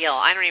whole deal,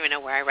 I don't even know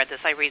where I read this.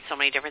 I read so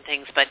many different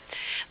things, but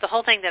the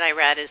whole thing that I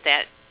read is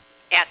that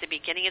at the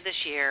beginning of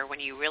this year, when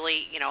you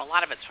really, a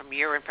lot of it's from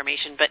your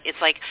information, but it's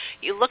like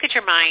you look at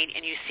your mind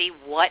and you see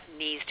what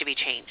needs to be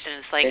changed.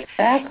 And it's like,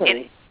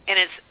 exactly. And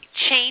it's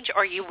change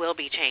or you will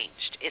be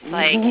changed. It's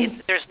like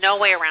there's no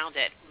way around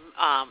it.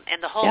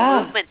 And the whole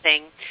movement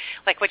thing,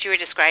 like what you were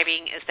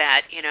describing, is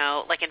that,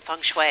 like in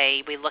feng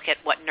shui, we look at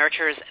what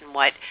nurtures and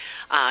what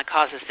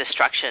causes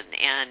destruction.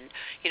 And,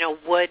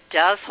 wood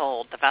does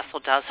hold, the vessel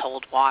does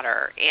hold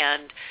water.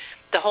 And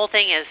the whole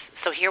thing is,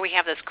 so here we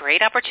have this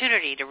great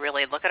opportunity to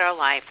really look at our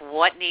life.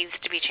 What needs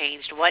to be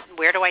changed?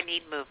 Where do I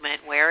need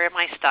movement? Where am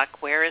I stuck?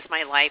 Where is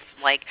my life,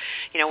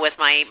 with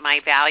my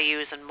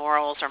values and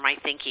morals or my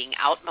thinking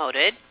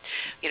outmoded?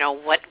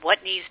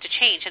 What needs to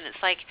change? And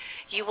it's like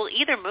you will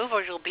either move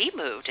or you'll be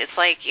moved. It's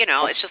like,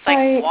 it's just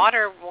like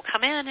water will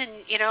come in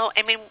and,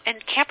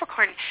 and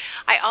Capricorn,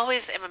 I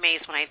always am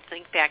amazed when I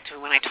think back to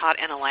when I taught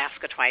in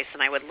Alaska twice,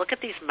 and I would look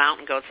at these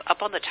mountain goats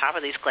up on the top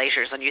of these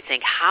glaciers, and you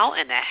think, how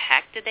in the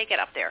heck did they get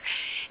up there?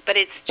 But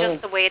it's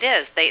just the way it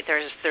is.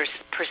 There's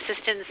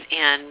persistence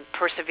and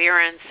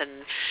perseverance,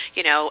 and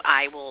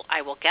I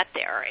will get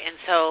there. And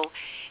so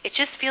it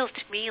just feels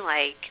to me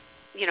like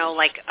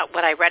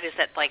what I read is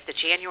that like the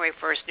January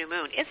 1st new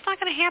moon, it's not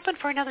going to happen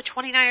for another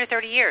 29 or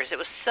 30 years. It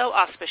was so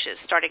auspicious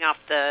starting off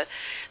the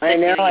I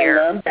know. new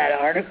year. I love that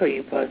article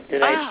you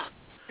posted. I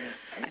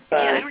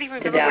don't even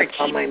remember where it came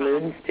all my from.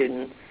 moon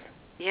students.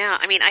 Yeah,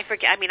 I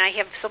forget. I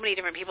have so many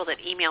different people that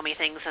email me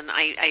things, and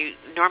I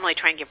normally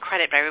try and give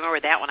credit, but I remember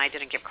that one I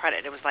didn't give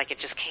credit. It was like it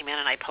just came in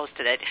and I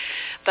posted it.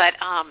 But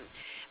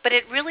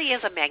it really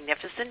is a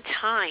magnificent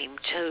time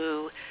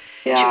to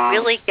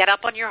really get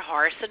up on your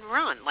horse and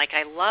run. Like,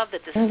 I love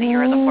that this is the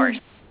year of the horse,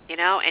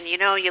 and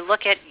you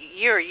look at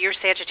you're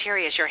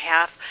Sagittarius, you're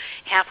half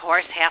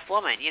horse, half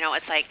woman.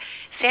 It's like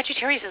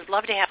Sagittarius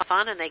love to have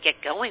fun and they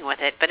get going with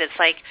it, but it's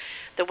like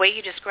the way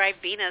you describe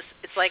Venus,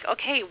 it's like,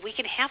 okay, we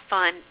can have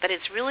fun, but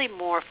it's really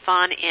more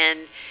fun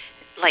in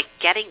like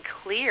getting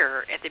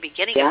clear at the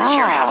beginning of this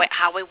year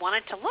how we want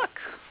it to look.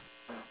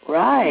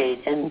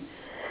 Right, and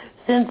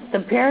since the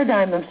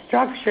paradigm of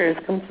structure is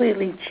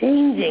completely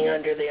changing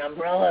under the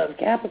umbrella of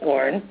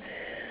Capricorn,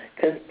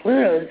 because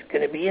Pluto's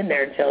going to be in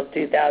there until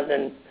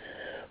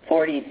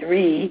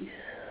 2043,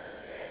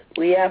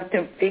 we have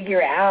to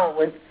figure out,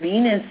 with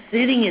Venus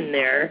sitting in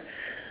there,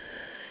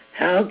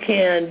 how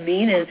can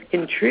Venus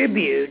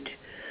contribute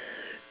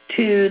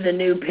to the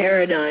new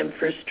paradigm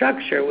for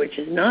structure, which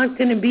is not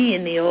going to be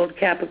in the old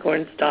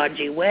Capricorn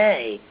stodgy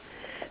way.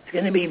 It's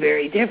going to be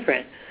very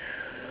different.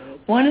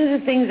 One of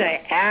the things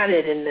I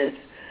added in this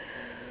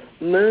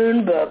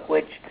moon book,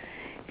 which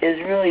is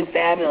really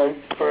fabulous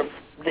for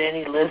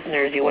any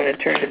listeners, you want to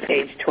turn to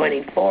page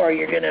 24,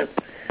 you're going to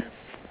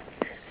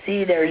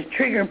see there's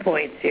trigger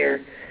points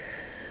here.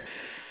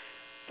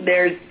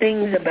 There's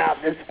things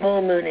about this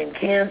full moon in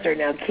Cancer.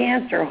 Now,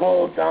 Cancer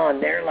holds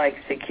on. They're like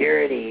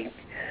security.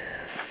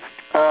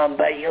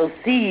 But you'll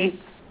see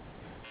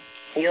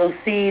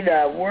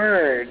the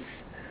words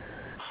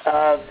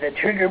of the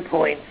trigger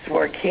points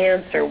for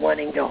Cancer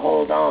wanting to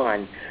hold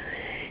on.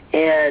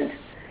 And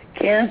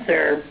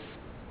Cancer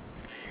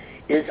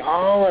is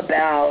all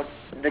about,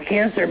 the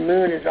Cancer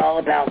moon is all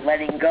about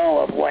letting go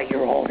of what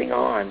you're holding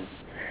on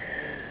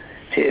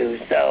to.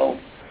 So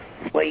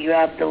what you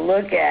have to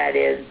look at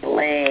is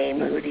blame.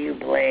 Who do you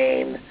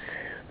blame?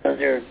 Those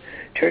are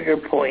trigger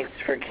points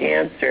for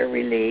Cancer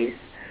release.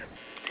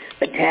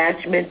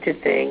 Attachment to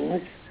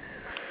things,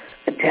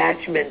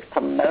 attachment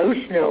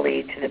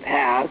emotionally to the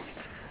past,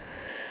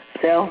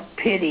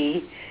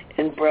 self-pity,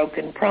 and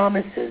broken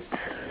promises.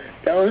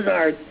 Those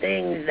are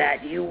things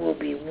that you will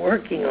be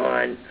working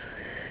on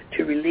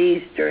to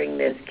release during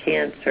this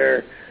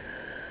Cancer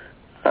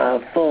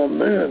full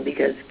moon,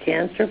 because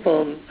Cancer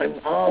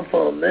all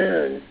full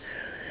moons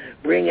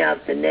bring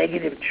out the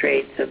negative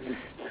traits of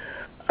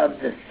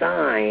the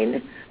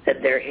sign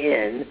that they're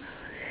in,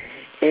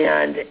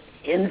 and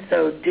in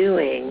so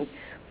doing,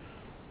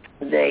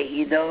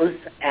 those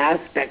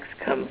aspects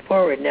come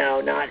forward.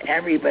 Now, not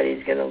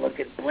everybody's going to look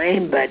at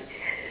blame, but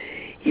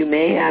you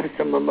may have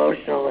some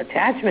emotional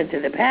attachment to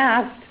the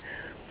past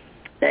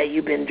that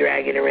you've been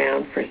dragging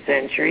around for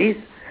centuries,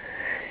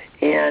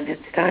 and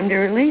it's time to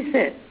release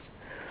it.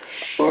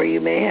 Or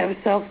you may have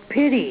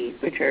self-pity,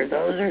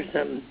 those are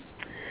some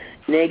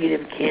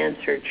negative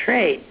Cancer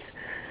traits.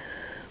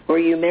 Or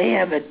you may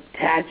have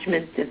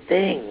attachment to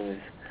things.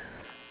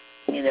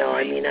 You know,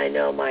 I mean, I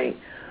know my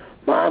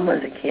mom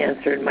was a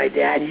Cancer, and my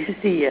dad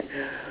used to,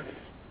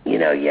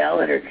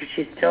 yell at her because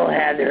she still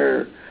had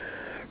her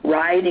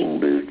riding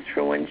boots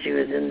from when she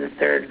was in the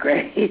 3rd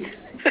grade.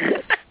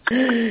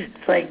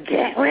 It's like,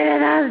 get rid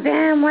of those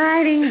damn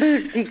riding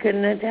boots. She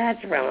couldn't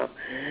detach from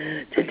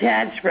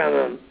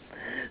them.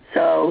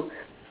 So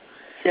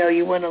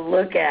you want to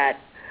look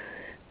at,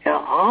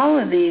 all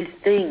of these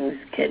things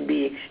can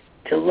be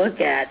to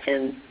look at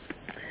and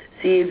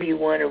see if you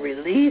want to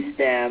release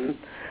them,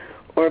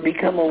 or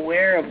become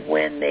aware of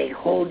when they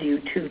hold you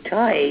too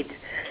tight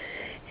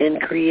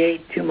and create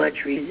too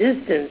much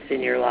resistance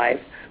in your life.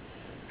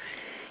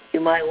 You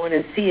might want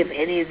to see if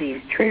any of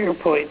these trigger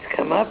points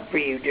come up for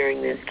you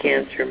during this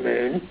Cancer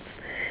moon,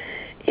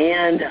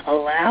 and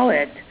allow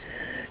it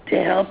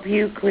to help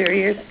you clear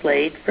your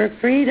slate for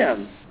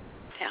freedom.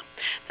 Yeah.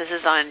 This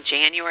is on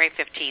January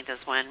 15th is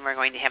when we're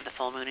going to have the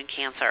full moon in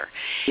Cancer.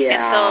 Yeah.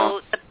 And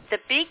so the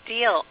big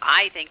deal,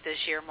 I think,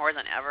 this year more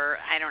than ever,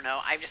 I don't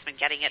know, I've just been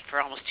getting it for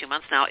almost 2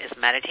 months now, is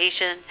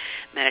meditation.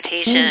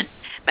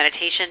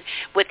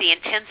 With the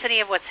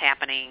intensity of what's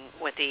happening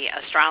with the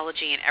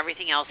astrology and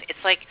everything else,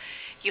 it's like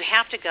you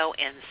have to go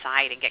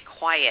inside and get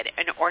quiet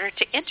in order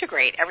to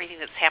integrate everything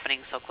that's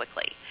happening so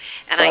quickly.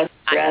 And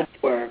breath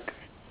work.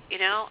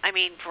 And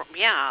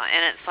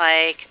it's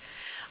like,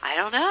 I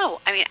don't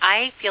know. I mean,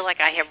 I feel like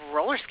I have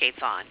roller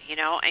skates on,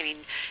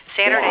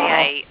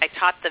 Saturday I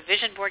taught the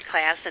vision board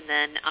class, and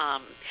then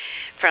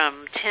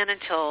from 10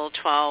 until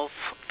 12:45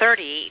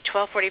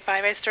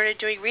 I started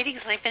doing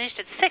readings, and I finished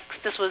at 6.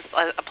 This was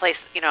a place,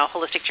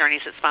 Holistic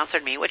Journeys, that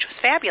sponsored me, which was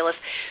fabulous.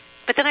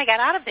 But then I got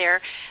out of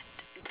there,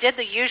 did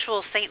the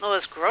usual St.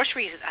 Louis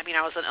groceries. I mean,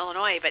 I was in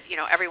Illinois, but,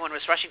 everyone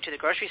was rushing to the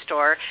grocery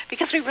store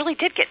because we really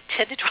did get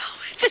 10 to 12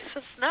 inches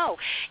of snow,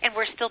 and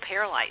we're still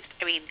paralyzed.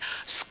 I mean,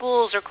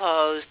 schools are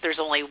closed. There's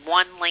only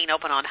one lane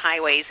open on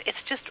highways. It's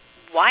just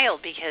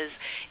wild because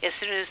as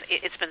soon as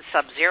it's been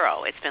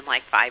sub-zero, it's been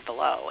like 5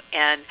 below.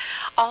 And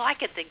all I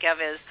can think of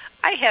is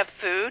I have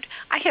food,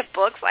 I have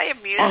books, I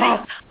have music,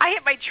 I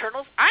have my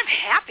journals. I'm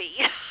happy.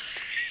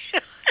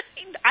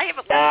 I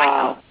haven't left my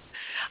house.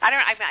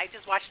 I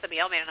just watched The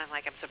Mailman, and I'm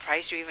like, I'm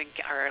surprised you even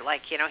are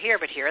here,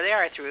 but here they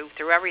are through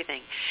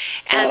everything.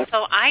 And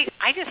so I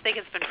just think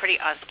it's been pretty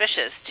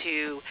auspicious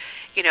to,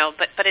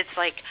 but it's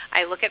like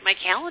I look at my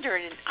calendar,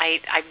 and I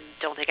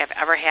don't think I've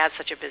ever had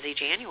such a busy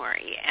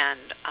January. And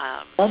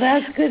well,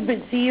 that's good,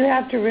 but see, you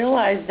have to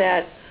realize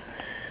that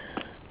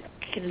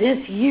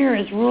this year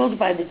is ruled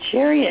by the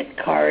Chariot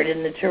card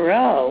in the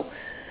Tarot,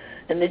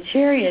 and the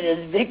Chariot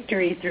is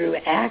victory through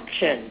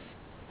action.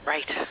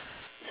 Right.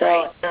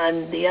 So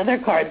on the other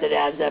card that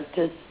adds up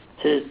to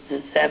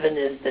the 7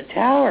 is the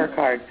Tower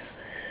card.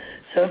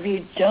 So if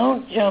you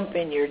don't jump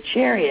in your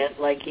chariot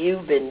like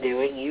you've been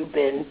doing, you've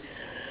been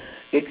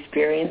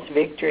experienced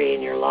victory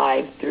in your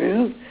life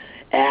through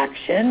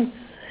action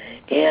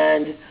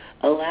and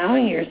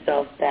allowing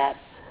yourself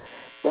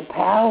the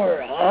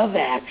power of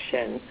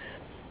action,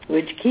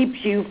 which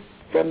keeps you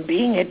from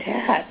being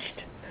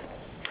attached.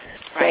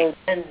 Right. So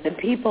then the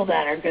people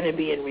that are going to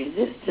be in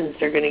resistance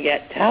are going to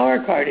get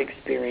Tower card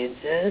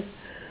experiences,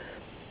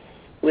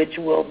 which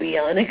will be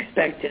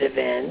unexpected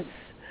events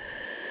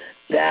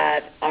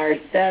that are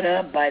set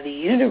up by the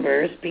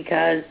universe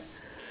because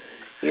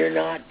you're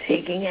not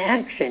taking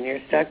action.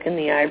 You're stuck in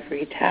the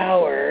ivory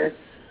tower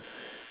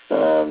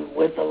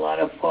with a lot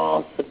of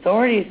false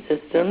authority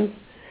systems,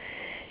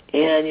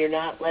 and you're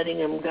not letting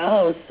them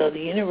go. So the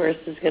universe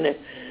is going to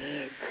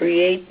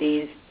create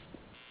these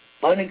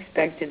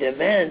unexpected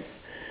events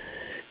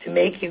to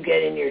make you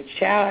get in your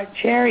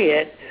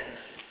chariot,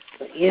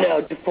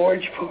 to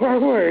forge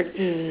forward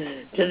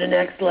to the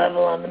next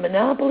level on the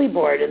Monopoly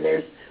board. And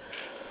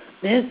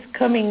this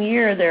coming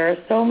year, there are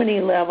so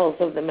many levels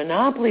of the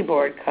Monopoly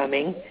board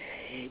coming.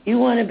 You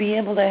want to be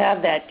able to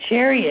have that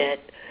chariot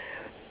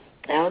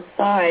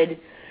outside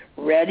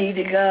ready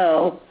to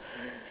go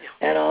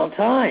at all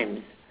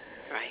times.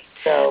 Right.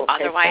 So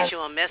otherwise, you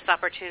will miss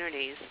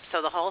opportunities.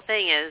 So the whole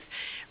thing is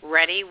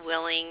ready,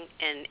 willing,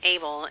 and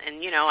able.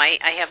 And,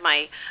 I have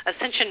my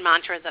Ascension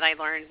mantra that I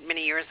learned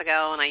many years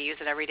ago, and I use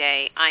it every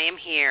day. I am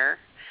here.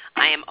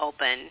 I am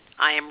open.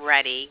 I am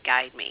ready.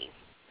 Guide me.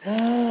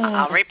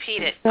 I'll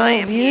repeat it. So I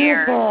am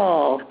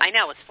beautiful. here. I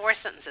know, it's 4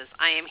 sentences.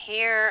 I am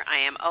here. I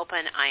am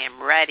open. I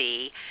am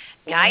ready.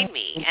 Guide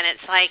me. And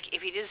it's like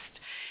if you just,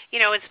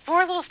 it's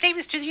 4 little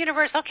statements to the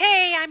universe.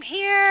 Okay, I'm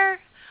here.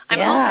 I'm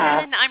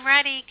open. I'm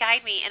ready.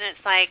 Guide me. And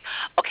it's like,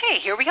 okay,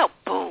 here we go.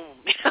 Boom.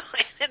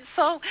 And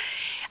so,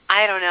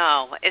 I don't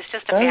know. It's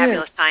just a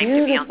fabulous time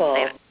to be on the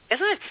stage.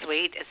 Isn't it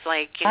sweet? It's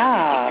like, the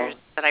speakers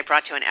that I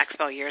brought to an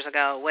expo years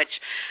ago, which,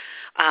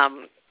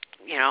 I'm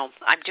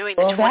doing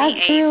the 28th. Well,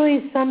 that's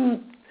really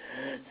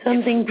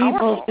something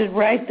people should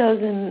write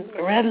those in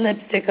red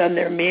lipstick on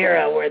their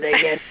mirror where they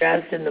get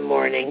dressed in the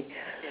morning.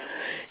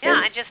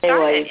 Yeah, and just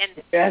started.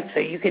 So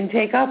you can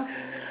take up,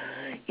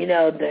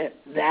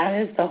 that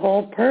is the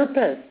whole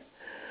purpose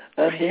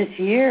of this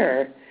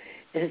year,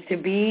 is to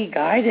be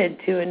guided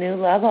to a new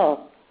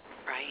level.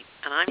 Right,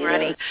 and I'm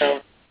ready.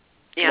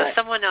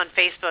 Someone on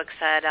Facebook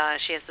said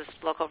she has this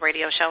local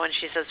radio show, and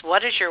she says,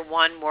 what is your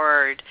one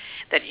word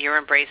that you're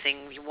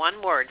embracing,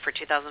 one word for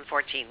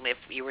 2014, if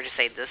you were to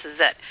say this is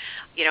it?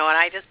 You know what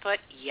I just put?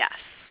 Yes.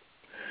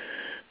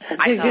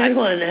 That's a good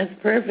one. That's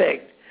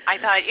perfect. I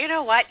thought, you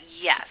know what?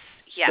 Yes.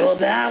 Well,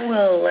 that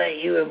will let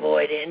you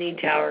avoid any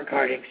Tower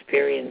card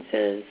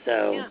experiences.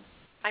 So. Yeah.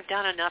 I've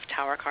done enough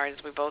Tower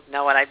cards. We both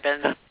know it. I've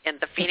been in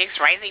the Phoenix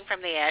rising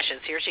from the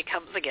ashes. Here she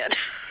comes again.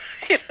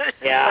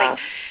 Yeah.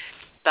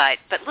 But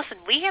listen,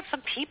 we have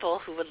some people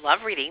who would love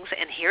readings,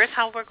 and here's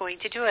how we're going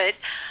to do it.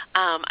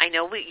 I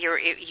know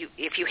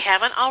if you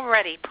haven't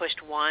already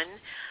pushed 1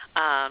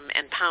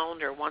 and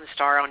pound or 1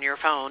 star on your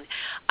phone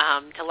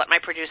to let my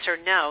producer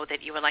know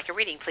that you would like a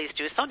reading, please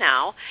do so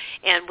now.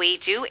 And we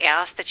do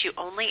ask that you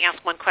only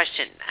ask 1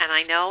 question. And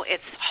I know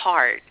it's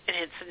hard, and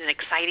it's an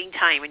exciting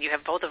time, and you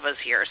have both of us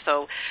here.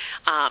 So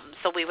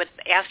we would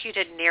ask you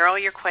to narrow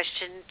your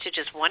question to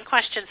just 1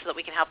 question so that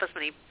we can help as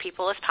many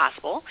people as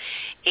possible.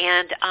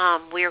 And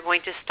we are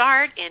going to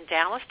start in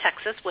Dallas,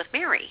 Texas with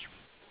Mary.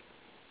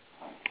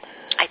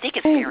 I think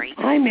it's Mary.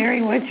 Hi,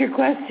 Mary. What's your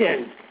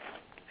question?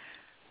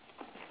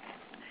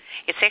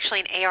 It's actually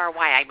an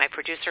A-R-Y. My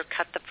producer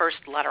cut the first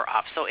letter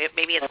off, so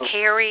maybe it's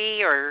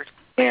Carrie or...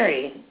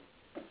 Carrie.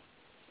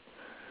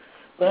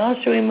 Well,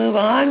 should we move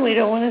on? We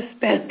don't want to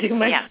spend too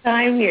much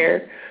time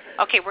here.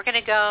 Okay, we're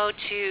going to go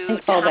to...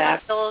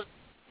 Thomasville.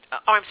 Oh,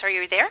 I'm sorry,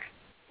 are you there?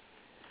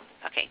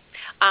 Okay.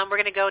 We're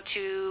going to go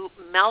to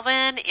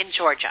Melvin in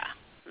Georgia.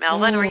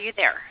 Melvin, are you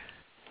there?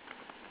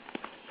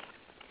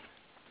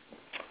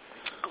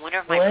 I wonder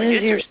if my producer... What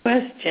is your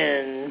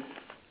question?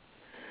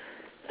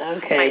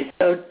 Okay,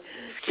 so...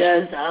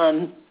 Does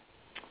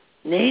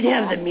Nate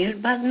have the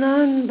mute button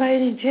on by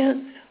any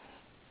chance?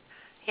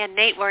 Yeah,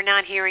 Nate, we're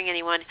not hearing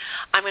anyone.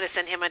 I'm going to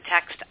send him a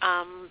text.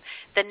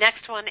 The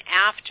next one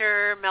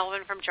after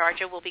Melvin from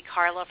Georgia will be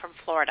Carla from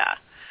Florida.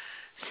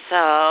 So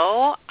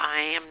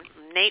I am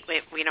Nate.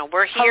 We're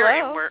here.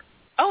 Hello. And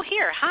we're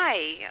here.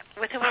 Hi.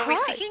 With whom are we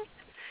speaking?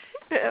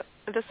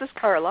 This is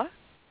Carla.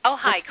 Oh,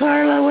 hi,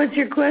 Carla. What's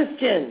your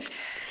question?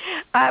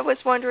 I was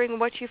wondering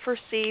what you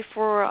foresee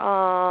for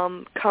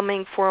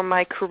coming for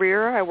my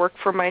career. I work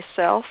for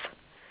myself.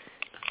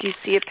 Do you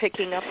see it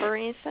picking up or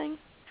anything?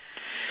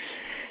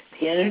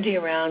 The energy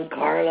around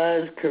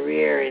Carla's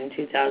career in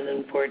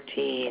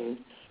 2014.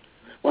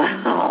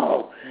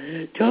 Wow.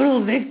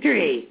 Total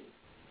victory.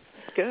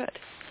 Good.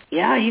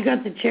 Yeah, you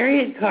got the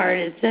Chariot card.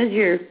 It says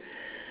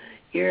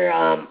you're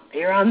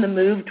on the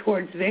move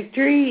towards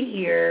victory.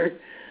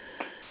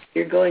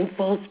 You're going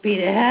full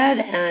speed ahead,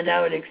 and I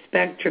would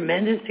expect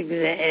tremendous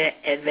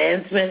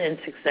advancement and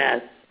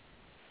success.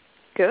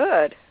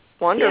 Good.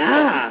 Wonderful.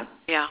 Yeah.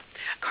 Yeah.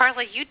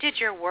 Carla, you did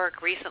your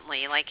work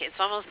recently. Like, it's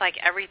almost like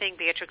everything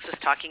Beatrex was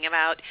talking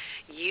about,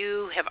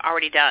 you have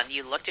already done.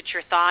 You looked at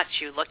your thoughts,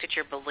 you looked at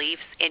your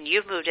beliefs, and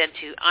you've moved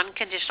into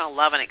unconditional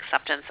love and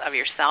acceptance of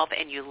yourself,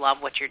 and you love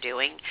what you're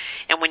doing.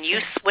 And when you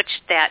switch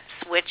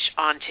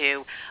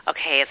onto,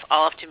 okay, it's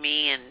all up to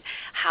me and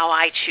how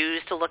I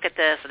choose to look at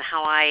this and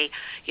how I,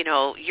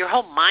 your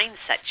whole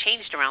mindset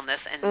changed around this.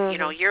 And,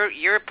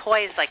 you're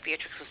poised, like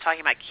Beatrex was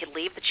talking about. You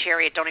leave the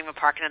chariot, don't even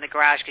park it in the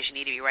garage because you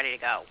need to be ready to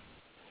go.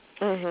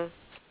 Mm-hmm.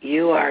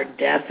 You are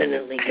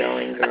definitely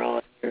going,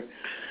 girl. Your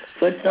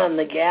foot's on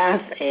the gas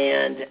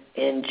and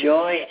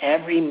enjoy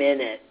every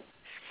minute.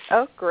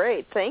 Oh,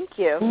 great. Thank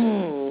you.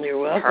 You're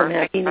welcome.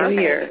 Perfect. Happy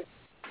New Year.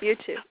 You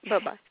too.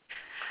 Bye-bye.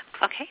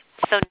 Okay.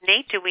 So,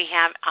 Nate, do we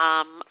have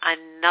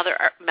another?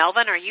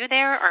 Melvin, are you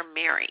there, or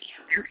Mary?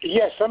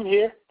 Yes, I'm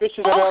here. This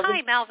is Oh, Melvin.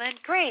 hi, Melvin.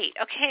 Great.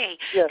 Okay.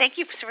 Yes. Thank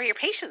you for your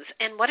patience.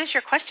 And what is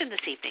your question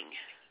this evening?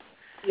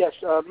 Yes,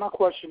 my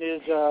question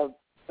is,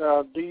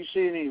 do you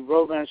see any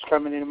romance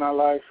coming into my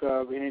life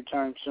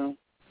anytime soon?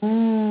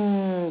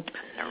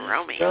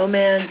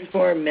 Romance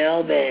for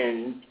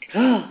Melvin.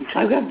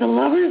 I've got the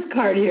lover's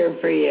card here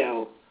for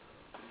you.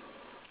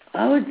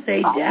 I would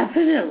say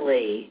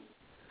definitely.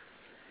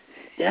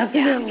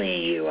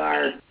 Definitely you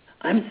are.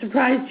 I'm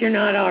surprised you're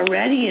not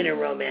already in a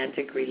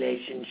romantic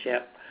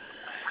relationship.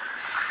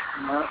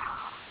 No.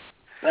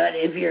 But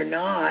if you're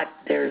not,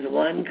 there's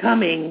one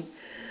coming.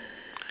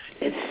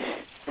 It's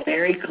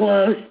very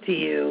close to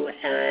you,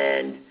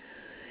 and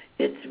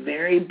it's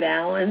very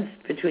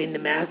balanced between the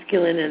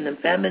masculine and the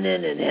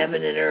feminine and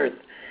heaven and earth.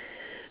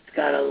 It's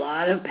got a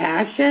lot of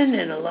passion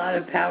and a lot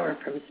of power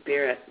from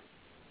spirit.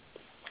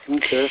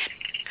 Okay.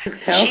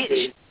 It's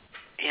healthy.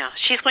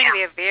 She's going to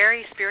be a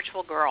very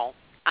spiritual girl.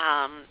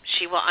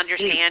 She will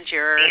understand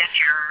your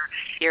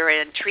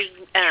intrigue,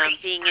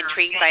 being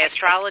intrigued by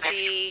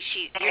astrology.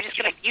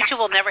 You two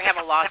will never have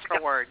a loss for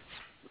words.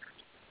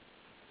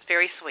 It's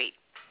very sweet.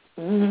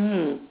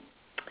 Mm-hmm.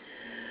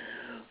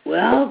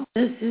 Well,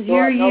 this is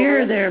your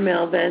year there,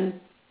 Melvin.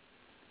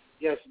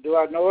 Yes, do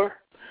I know her?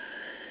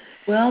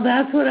 Well,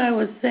 that's what I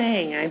was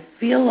saying. I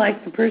feel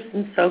like the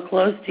person's so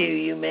close to you,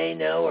 you may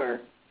know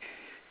her.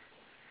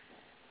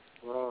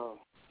 Wow.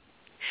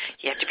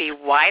 You have to be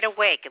wide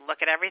awake and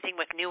look at everything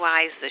with new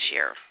eyes this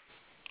year.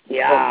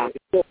 Yeah.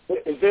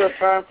 Is there a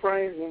time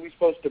frame when we're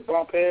supposed to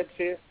bump heads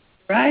here?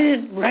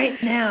 Right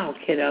now,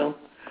 kiddo.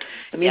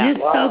 I mean, it's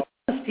so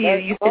close to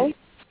you.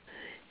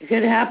 It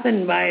could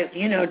happen by,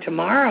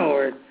 tomorrow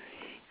or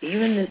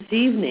even this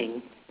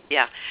evening.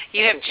 Yeah.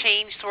 You have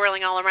change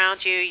swirling all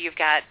around you. You've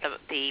got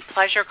the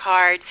pleasure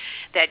card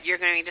that you're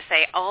going to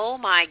say, oh,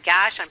 my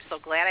gosh, I'm so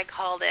glad I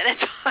called in and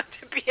talked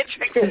to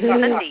Beatrex and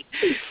Cindy,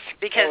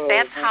 because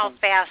that's how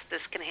fast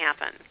this can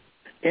happen.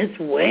 It's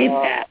way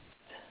fast.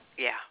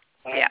 Yeah.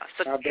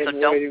 I've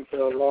been waiting for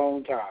a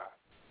long time.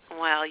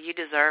 Well, you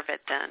deserve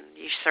it then.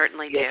 You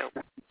certainly do.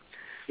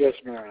 Yes,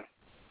 ma'am.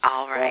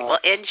 All right. Well,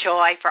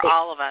 enjoy for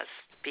all of us.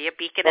 Be a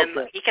beacon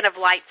of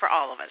light for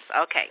all of us.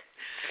 Okay.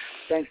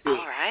 Thank you.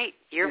 All right.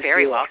 You're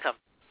very welcome.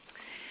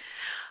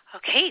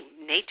 Okay,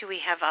 Nate, do we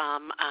have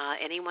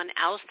anyone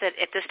else that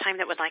at this time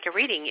that would like a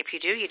reading? If you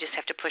do, you just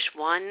have to push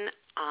 £1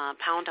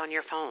 on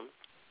your phone.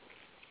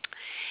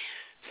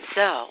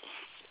 So,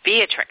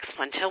 Beatrex,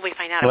 until we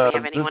find out if we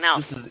have anyone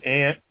else. This is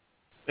Ann.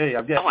 Hey,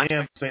 I've got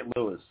Ann from St.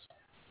 Louis.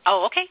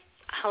 Oh, okay.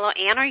 Hello,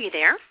 Ann, are you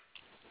there?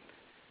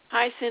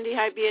 Hi, Cindy.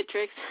 Hi,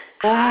 Beatrex.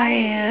 Hi,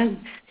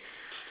 Ann.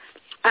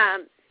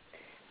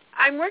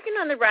 I'm working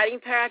on the writing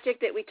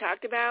project that we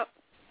talked about,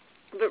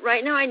 but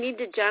right now I need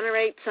to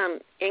generate some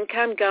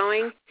income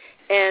going,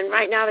 and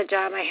right now the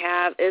job I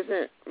have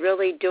isn't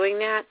really doing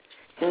that.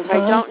 Mm-hmm. So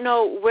I don't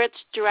know which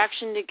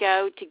direction to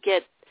go to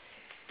get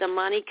the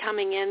money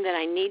coming in that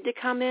I need to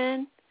come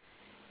in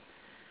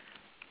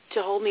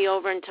to hold me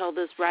over until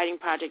this writing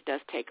project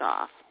does take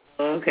off.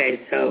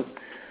 Okay, so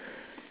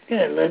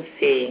good. Let's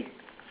see.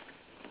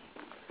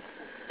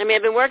 I mean,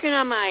 I've been working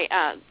on my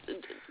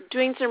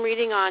doing some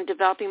reading on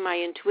developing my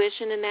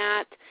intuition in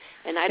that,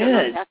 and I don't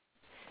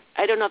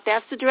know if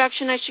that's the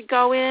direction I should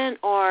go in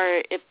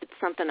or if it's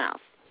something else.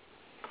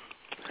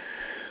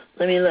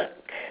 Let me look.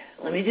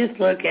 Let me just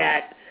look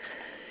at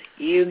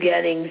you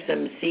getting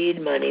some seed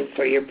money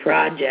for your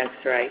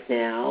projects right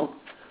now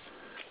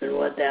and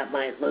what that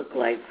might look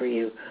like for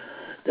you.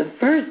 The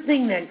first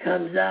thing that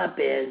comes up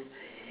is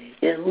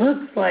it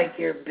looks like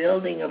you're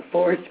building a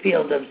force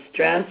field of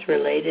stress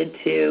related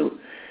to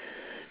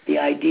the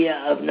idea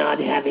of not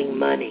having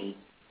money.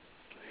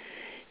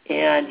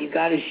 And you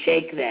got to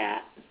shake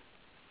that.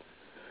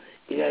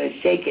 You got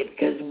to shake it,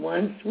 because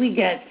once we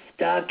get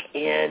stuck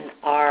in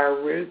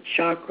our root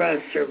chakra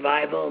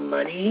survival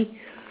money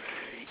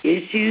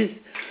issues,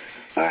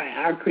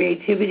 our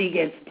creativity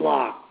gets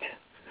blocked.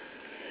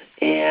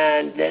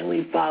 And then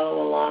we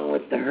follow along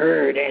with the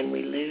herd and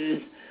we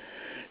lose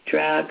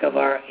track of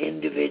our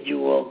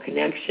individual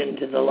connection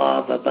to the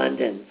law of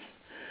abundance.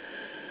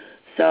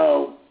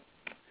 So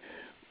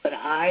what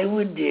I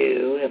would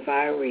do if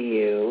I were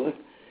you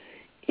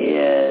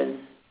is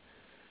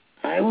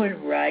I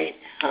would write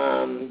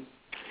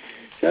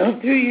Go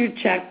through your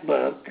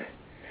checkbook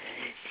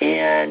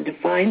and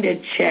find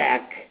a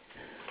check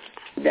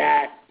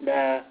that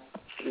the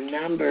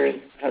numbers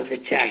of the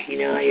check, you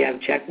know how you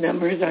have check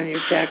numbers on your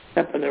checks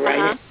up on the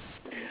right?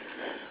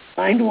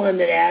 Find one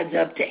that adds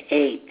up to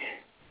 8.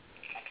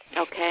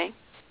 Okay.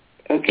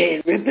 Okay,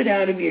 and rip it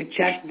out of your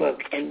checkbook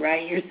and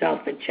write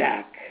yourself a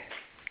check.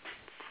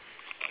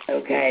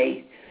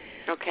 Okay?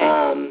 Okay.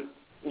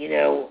 You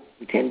know,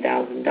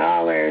 $10,000,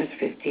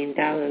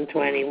 $15,000,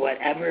 $20,000,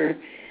 whatever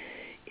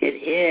it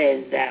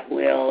is that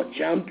will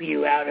jump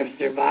you out of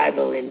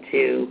survival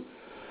into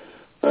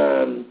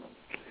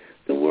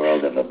the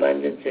world of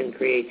abundance and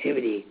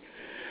creativity.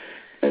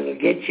 And will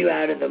get you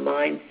out of the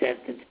mindset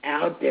that's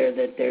out there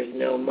that there's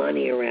no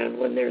money around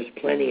when there's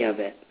plenty of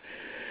it.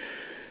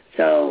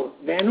 So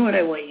then what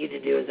I want you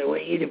to do is I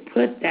want you to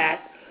put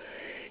that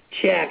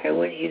check, I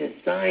want you to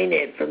sign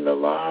it from the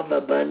law of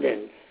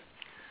abundance.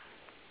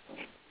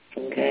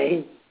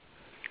 Okay?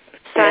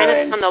 Sign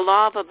it from the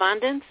law of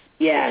abundance?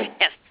 Yes.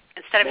 Yes.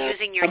 Instead of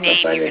using your name,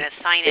 you're going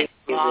to sign it.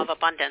 Law of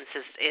abundance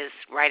is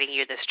writing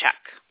you this check.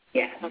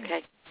 Yes.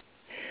 Okay.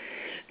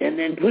 And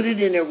then put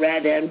it in a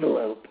red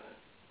envelope.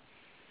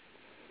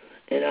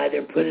 And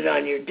either put it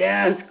on your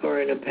desk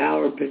or in a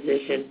power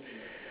position.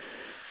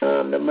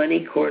 The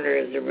money corner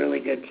is a really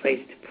good place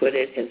to put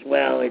it as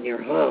well in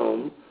your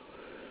home,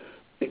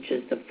 which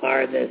is the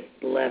farthest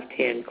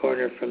left-hand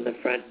corner from the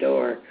front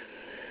door.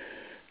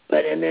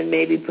 And then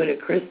maybe put a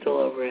crystal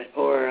over it,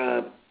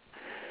 or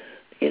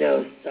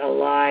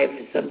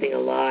something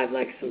alive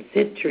like some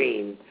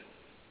citrine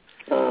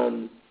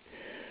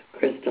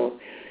crystal,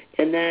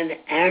 and then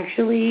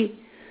actually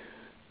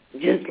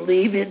just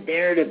leave it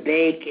there to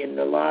bake in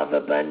the law of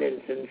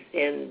abundance,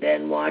 and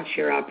then watch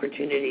your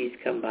opportunities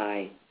come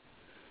by.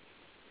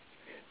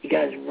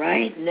 Because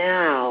right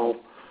now,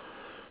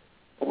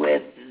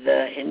 with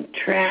the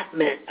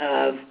entrapment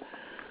of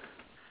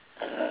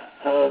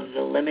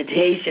the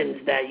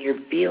limitations that you're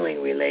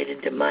feeling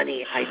related to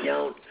money,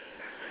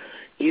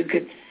 you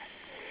could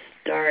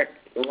start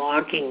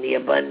locking the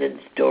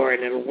abundance door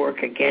and it'll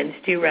work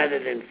against you rather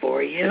than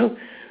for you.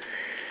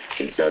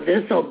 And so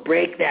this will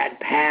break that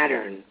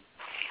pattern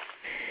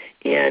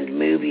and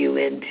move you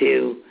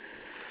into,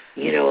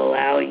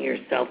 allowing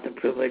yourself the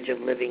privilege of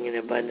living an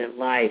abundant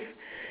life.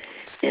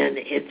 And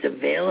it's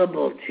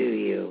available to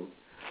you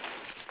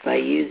by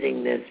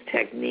using this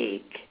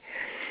technique.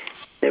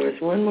 There was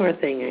one more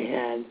thing I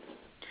had.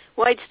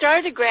 Well, I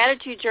started a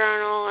gratitude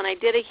journal, and I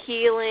did a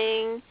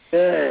healing.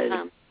 Good.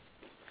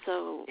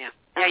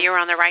 Yeah, you're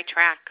on the right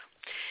track.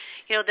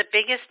 The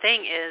biggest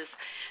thing is,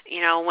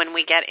 when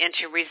we get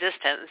into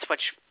resistance,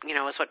 which,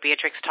 is what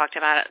Beatrex talked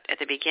about at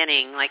the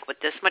beginning, like with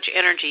this much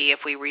energy, if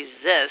we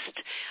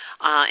resist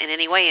in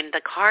any way, and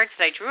the cards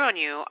that I drew on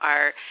you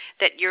are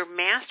that you're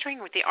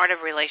mastering with the art of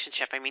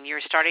relationship. I mean,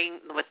 you're starting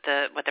with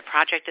the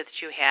project that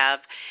you have,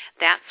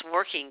 that's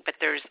working, but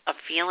there's a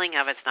feeling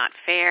of it's not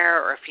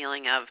fair, or a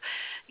feeling of,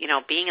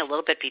 being a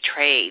little bit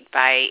betrayed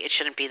by it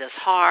shouldn't be this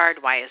hard,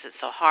 why is it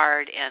so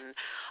hard, and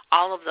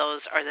all of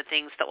those are the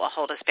things that will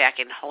hold us back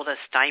and hold us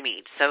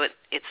stymied. So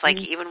it's like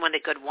even when the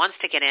good wants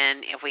to get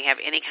in, if we have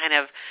any kind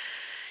of,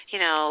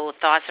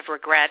 thoughts of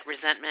regret,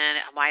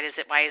 resentment, why is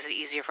it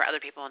easier for other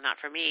people and not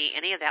for me,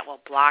 any of that will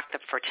block the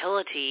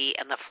fertility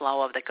and the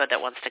flow of the good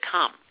that wants to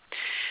come.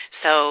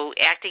 So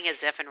acting as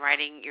if and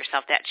writing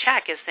yourself that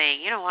check is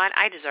saying, you know what,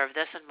 I deserve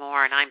this and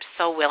more, and I'm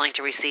so willing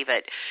to receive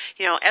it.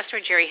 Esther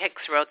and Jerry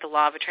Hicks wrote The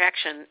Law of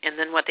Attraction, and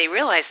then what they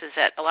realized is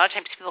that a lot of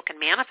times people can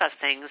manifest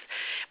things,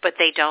 but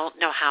they don't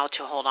know how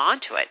to hold on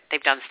to it.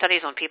 They've done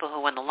studies on people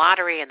who win the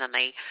lottery, and then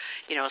they,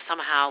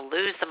 somehow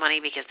lose the money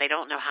because they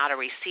don't know how to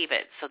receive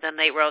it. So then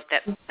they wrote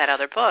that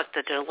other book,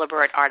 The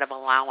Deliberate Art of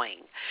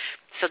Allowing.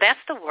 So that's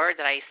the word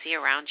that I see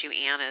around you,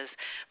 Anne, is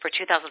for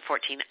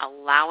 2014,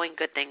 allowing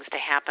good things to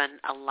happen,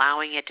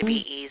 allowing it to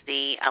be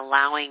easy,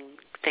 allowing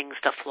things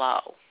to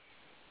flow.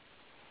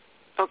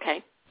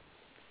 Okay.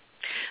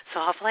 So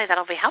hopefully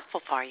that'll be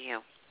helpful for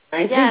you.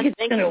 I think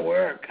it's going to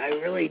work. I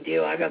really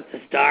do. I got the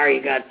star.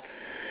 You got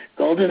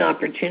golden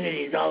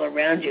opportunities all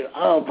around you.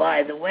 Oh,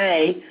 by the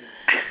way,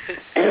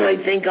 and I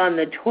think on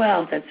the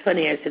 12th, that's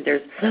funny, I said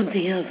there's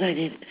something else I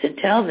need to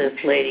tell this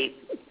lady.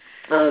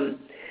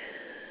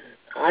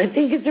 I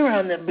think it's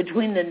around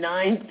between the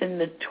 9th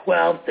and the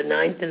 12th, the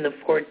 9th and the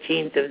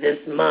 14th of this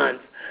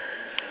month.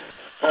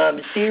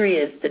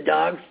 Sirius, the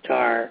dog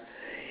star,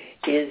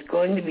 is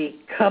going to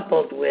be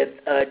coupled with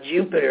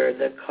Jupiter,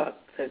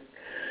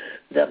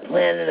 the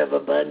planet of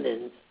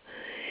abundance.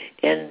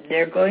 And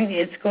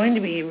it's going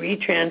to be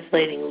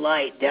retranslating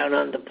light down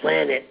on the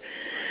planet.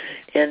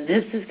 And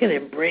this is going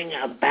to bring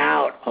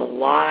about a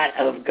lot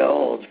of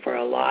gold for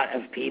a lot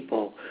of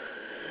people.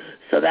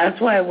 So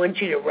that's why I want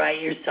you to write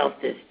yourself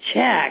this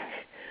check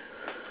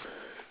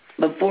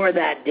before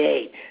that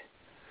date,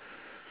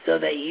 so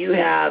that you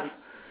have,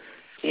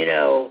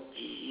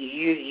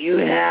 you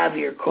have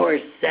your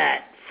course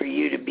set for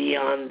you to be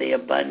on the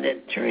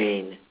abundant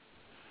train.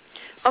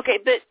 Okay,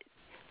 but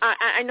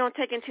I know I'm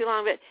taking too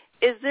long, but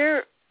is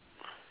there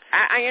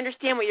I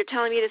understand what you're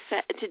telling me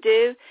to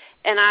do,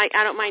 and I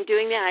don't mind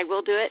doing that. I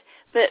will do it.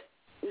 But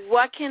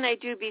what can I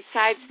do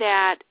besides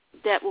that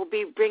will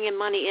be bringing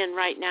money in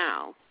right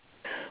now?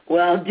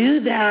 Well, do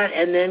that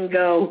and then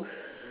go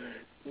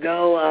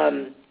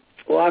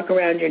walk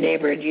around your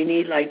neighborhood. You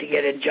need to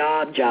get a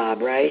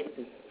job, right?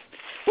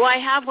 Well, I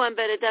have one,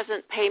 but it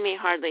doesn't pay me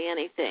hardly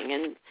anything.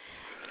 And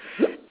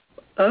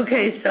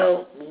okay,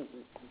 so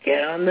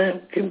get on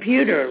the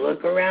computer,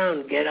 look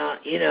around, get on,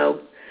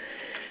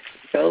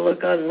 go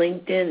look on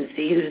LinkedIn,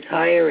 see who's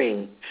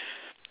hiring.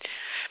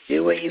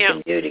 Do what you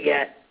can do to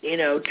get,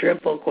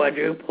 triple,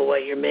 quadruple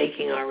what you're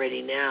making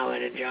already now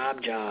at a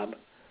job.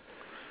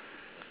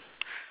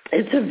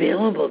 It's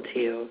available to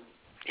you.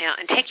 Yeah,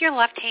 and take your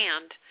left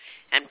hand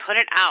and put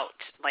it out,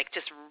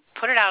 just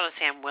put it out and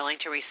say, I'm willing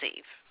to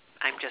receive.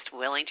 I'm just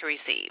willing to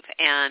receive.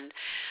 And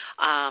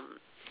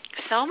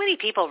so many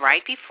people,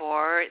 right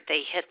before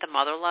they hit the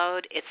mother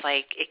load, it's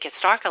it gets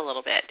dark a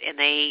little bit, and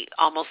they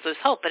almost lose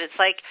hope. But it's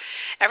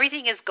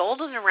everything is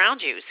golden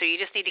around you, so you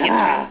just need to get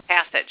through this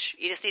passage.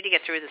 You just need to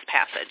get through this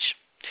passage.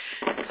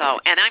 So,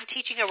 and I'm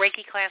teaching a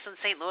Reiki class in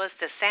St. Louis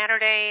this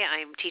Saturday.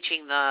 I'm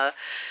teaching the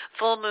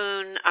full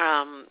moon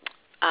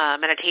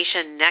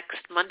meditation next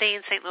Monday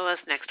in St. Louis,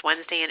 next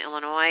Wednesday in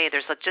Illinois.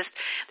 There's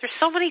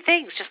so many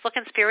things. Just look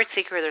in Spirit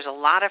Seeker. There's a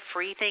lot of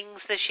free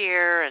things this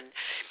year, and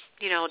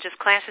just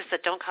classes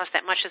that don't cost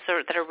that much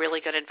that are really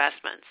good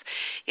investments.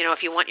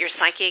 If you want your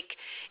psychic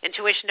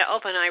intuition to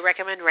open, I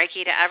recommend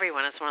Reiki to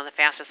everyone. It's one of the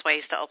fastest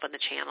ways to open the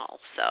channel.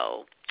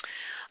 So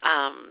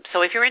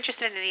if you're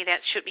interested in any of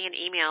that, shoot me an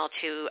email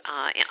to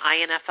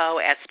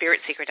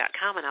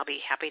info@spiritseeker.com, and I'll be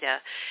happy to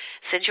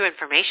send you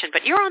information.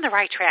 But you're on the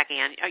right track,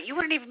 Ann. You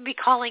wouldn't even be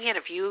calling in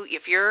if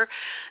your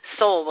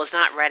soul was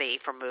not ready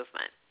for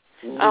movement.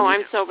 Oh,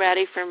 I'm so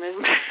ready for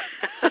movement.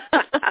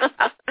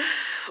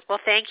 Well,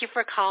 thank you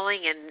for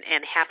calling,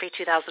 and happy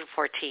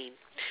 2014.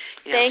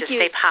 Thank just you.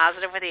 Stay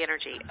positive with the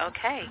energy.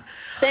 Okay.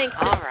 Thanks.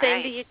 All right.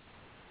 Same to you.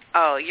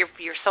 Oh,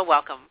 you're so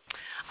welcome.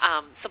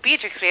 So,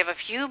 Beatrex, we have a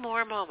few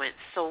more moments.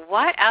 So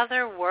what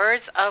other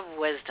words of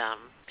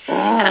wisdom?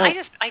 And I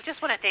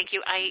just want to thank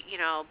you.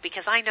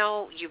 Because I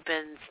know you've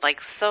been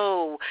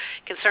so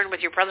concerned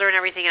with your brother and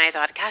everything, and I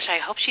thought, gosh, I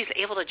hope she's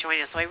able to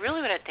join us. So I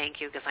really want to thank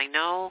you, because I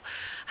know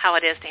how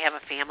it is to have a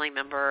family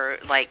member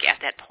at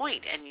that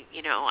point. And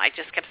I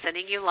just kept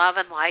sending you love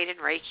and light and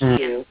Reiki,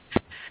 and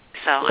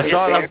so I'm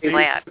just very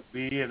glad.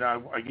 And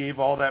I gave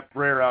all that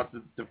prayer out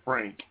to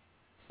Frank,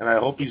 and I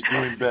hope he's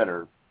doing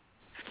better.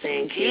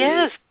 Thank you. He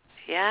is.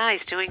 Yeah,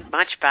 he's doing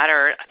much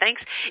better.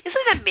 Thanks.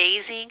 Isn't it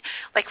amazing?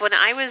 When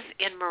I was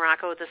in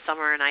Morocco this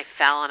summer and I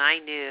fell, and I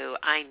knew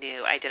I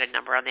did a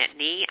number on that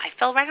knee. I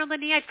fell right on the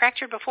knee I'd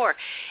fractured before.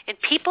 And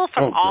people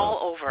from all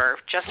over,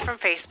 just from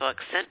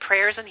Facebook, sent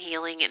prayers and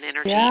healing and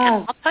energy. Yeah.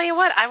 And I'll tell you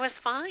what, I was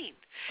fine.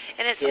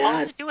 And it's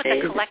all to do with the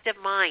amazing. Collective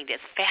mind.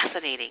 It's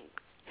fascinating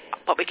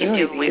what we can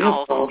do when we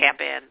all tap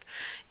in.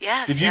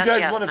 Yes. Did you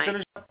guys want to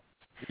finish up?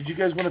 Did you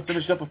guys want to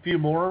finish up a few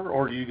more,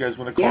 or do you guys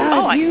want to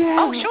call?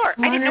 Yeah, sure.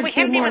 I didn't know we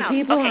had anyone else.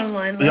 People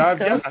online. I've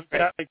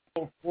got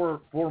four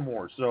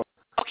more. So.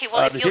 Okay.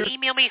 Well, if you'll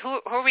email me, who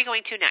are we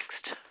going to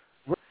next?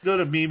 We're going to go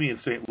to Mimi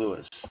in St.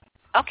 Louis.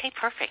 Okay.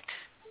 Perfect.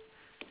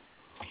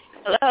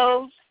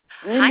 Hello.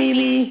 Hi,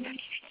 Mimi.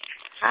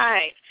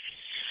 Hi.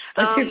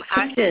 What's your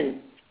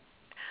question?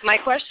 My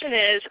question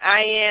is,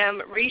 I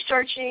am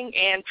researching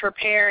and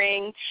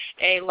preparing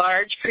a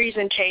large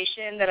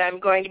presentation that I'm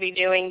going to be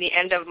doing the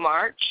end of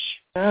March.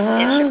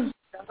 In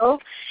Chicago,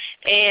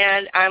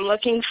 and I'm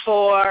looking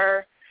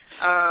for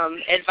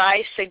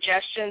advice,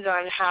 suggestions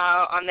on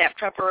that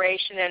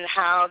preparation and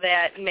how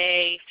that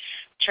may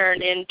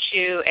turn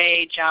into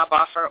a job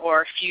offer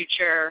or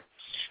future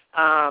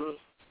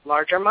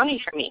larger money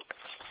for me.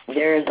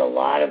 There is a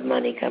lot of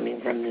money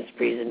coming from this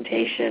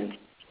presentation.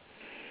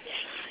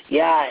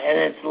 Yeah, and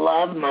it's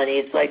love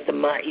money. It's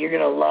you're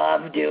going to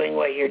love doing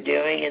what you're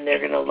doing, and they're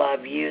going to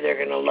love you. They're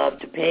going to love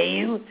to pay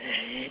you,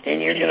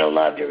 and you're going to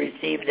love to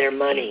receive their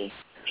money.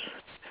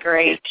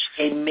 Great. It's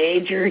a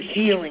major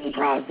healing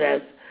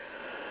process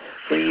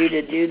for you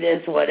to do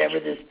this, whatever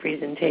this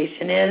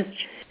presentation is,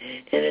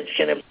 and it's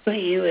going to put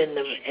you in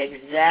the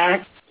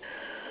exact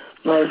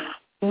most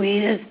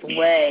sweetest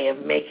way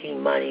of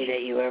making money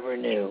that you ever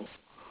knew.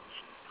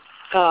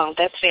 Oh,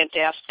 that's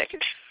fantastic.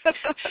 The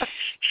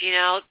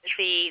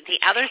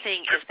other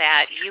thing is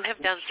that you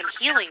have done some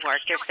healing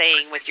work, they're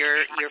saying, with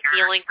your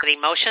feelings and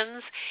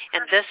emotions,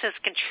 and this has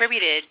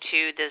contributed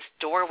to this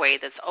doorway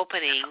that's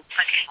opening.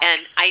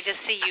 And I just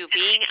see you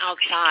being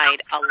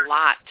outside a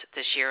lot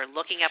this year,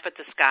 looking up at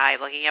the sky,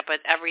 looking up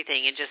at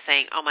everything, and just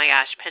saying, oh my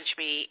gosh, pinch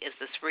me, is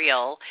this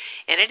real?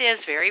 And it is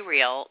very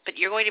real, but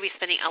you're going to be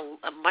spending a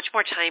much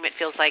more time, it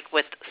feels like,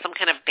 with some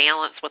kind of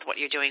balance with what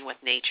you're doing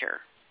with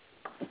nature.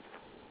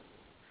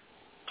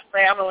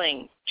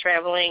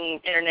 Traveling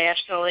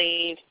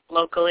internationally,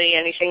 locally,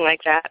 anything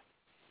like that.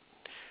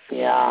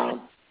 Yeah.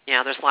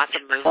 Yeah, there's lots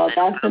of movement. Oh,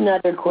 that's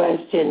another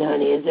question,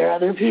 honey. Is there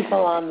other people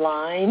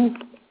online?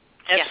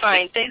 That's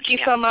fine. Thank you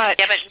so much.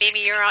 Yeah, but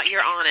Mimi, you're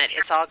on it.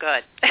 It's all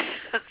good.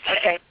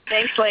 Okay.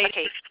 Thanks, lady.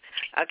 Okay.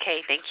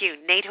 Okay, thank you.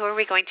 Nate, who are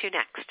we going to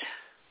next?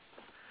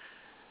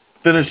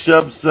 Finish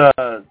up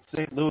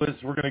St. Louis.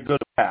 We're going to go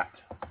to Pat.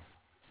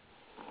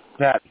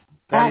 Pat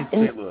in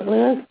St.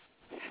 Louis.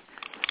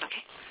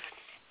 Okay.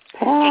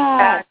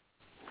 Pat.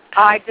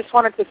 I just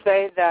wanted to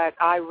say that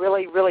I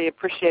really, really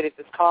appreciated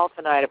this call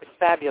tonight. It was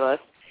fabulous.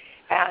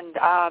 And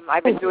I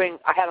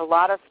had a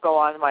lot of go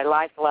on in my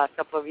life the last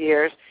couple of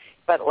years.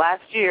 But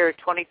last year,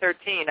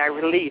 2013, I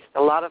released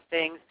a lot of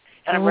things,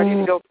 and I'm ready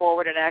to go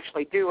forward and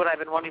actually do what I've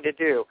been wanting to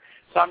do.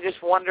 So I'm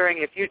just wondering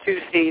if you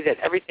two see that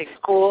everything's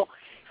cool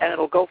and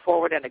it'll go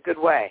forward in a good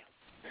way.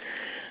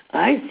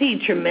 I see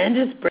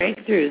tremendous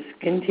breakthroughs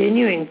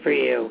continuing for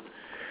you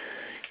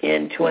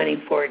in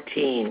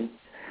 2014.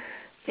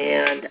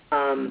 And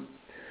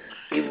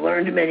you've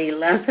learned many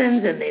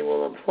lessons, and they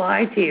will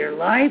apply to your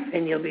life,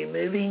 and you'll be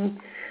moving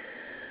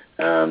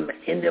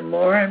into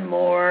more and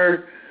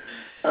more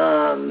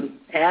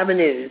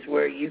avenues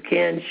where you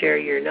can share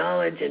your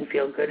knowledge and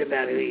feel good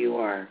about who you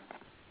are.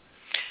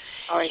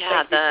 All right,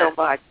 thank you so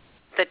much.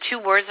 The two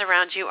words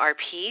around you are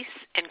peace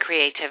and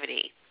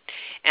creativity.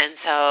 And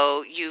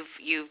so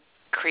you've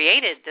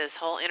created this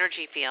whole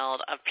energy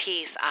field of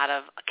peace out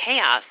of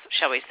chaos,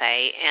 shall we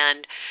say,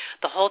 and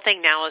the whole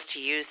thing now is to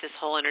use this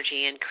whole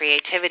energy and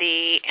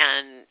creativity,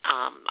 and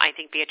I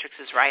think Beatrex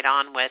is right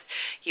on with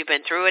you've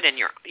been through it and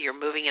you're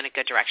moving in a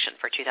good direction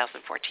for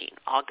 2014.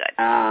 All good.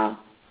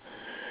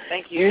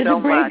 Thank you so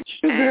much.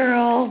 You're the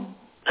girl.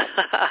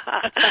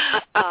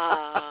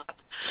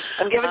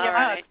 I'm giving you a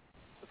hug.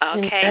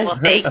 Okay, well,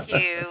 thank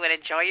you, and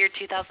enjoy your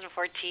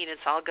 2014.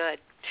 It's all good.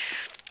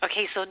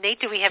 Okay, so Nate,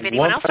 do we have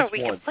anyone else, or we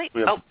can play?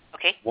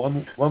 Okay.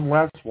 One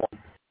last one.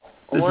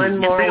 One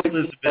more,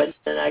 Elizabeth,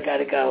 then I got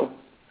to go.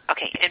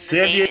 Okay, and the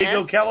San name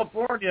Diego, is?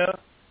 California,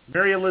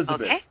 Mary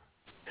Elizabeth. Okay.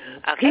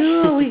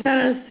 Cool, we got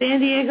a San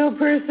Diego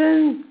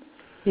person.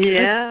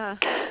 Yeah.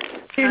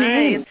 What's your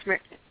name?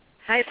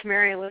 Hi, it's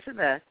Mary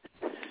Elizabeth.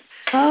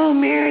 Oh,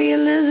 Mary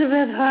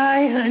Elizabeth.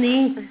 Hi,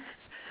 honey.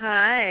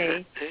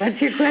 Hi.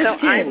 What's your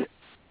question?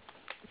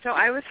 So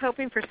I was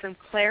hoping for some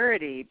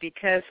clarity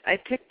because I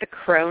picked the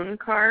crone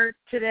card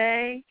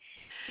today,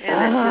 and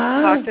it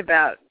just talked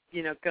about,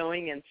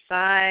 going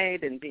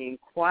inside and being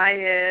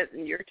quiet,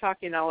 and you're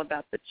talking all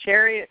about the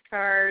chariot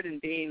card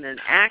and being in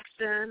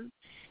action.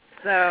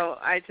 So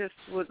I just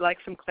would like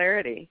some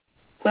clarity.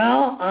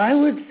 Well, I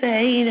would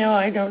say,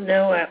 I don't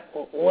know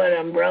what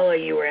umbrella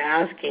you were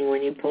asking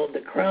when you pulled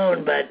the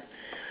crone, but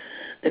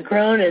the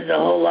crone is a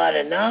whole lot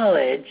of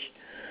knowledge.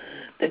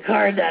 The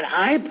card that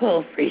I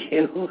pull for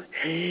you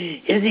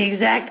is the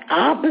exact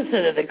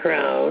opposite of the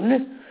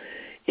crone.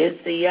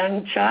 It's the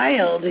young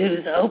child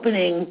who's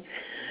opening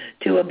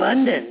to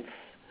abundance.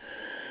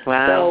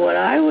 Wow. So what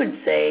I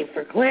would say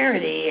for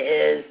clarity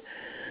is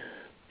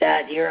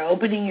that you're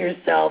opening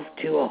yourself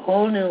to a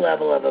whole new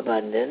level of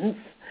abundance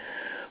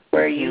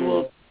where you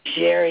will be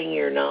sharing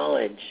your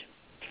knowledge.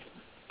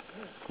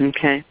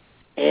 Okay.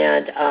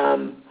 And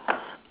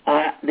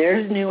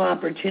there's new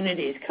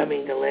opportunities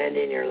coming to land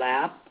in your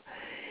lap.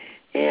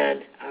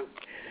 And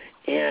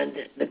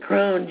the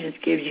crone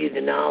just gives you the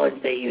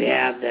knowledge that you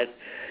have that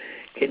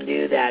can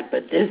do that.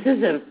 But this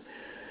is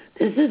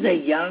a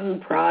young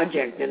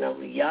project and a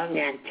young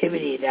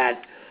activity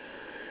that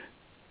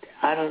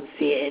I don't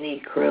see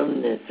any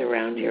croneness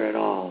around here at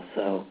all.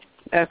 So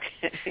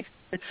okay.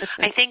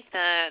 I think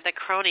the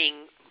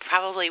croning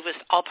probably was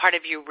all part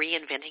of you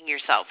reinventing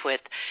yourself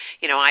with,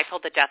 I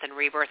pulled the death and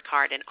rebirth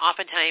card, and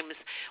oftentimes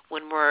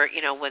when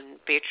when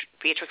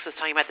Beatrix was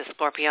talking about the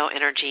Scorpio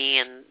energy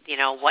and,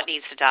 what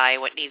needs to die,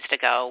 what needs to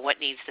go, what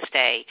needs to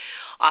stay,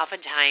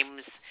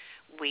 oftentimes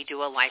we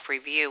do a life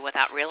review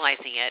without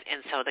realizing it,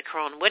 and so the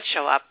crone would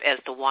show up as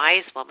the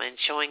wise woman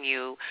showing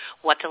you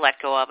what to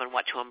let go of and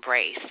what to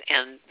embrace.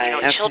 And,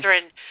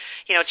 children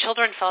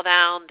fell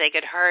down, they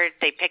get hurt,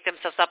 they pick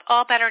themselves up,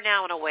 all better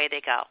now, and away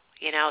they go.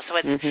 So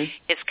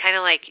it's kind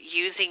of like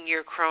using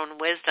your crone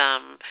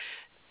wisdom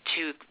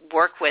to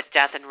work with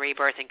death and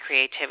rebirth and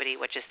creativity,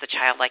 which is the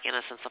childlike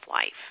innocence of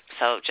life.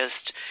 So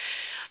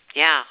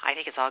I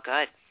think it's all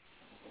good.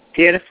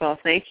 Beautiful.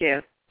 Thank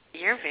you.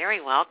 You're very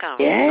welcome.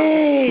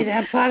 Yay,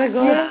 that pot of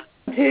gold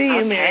to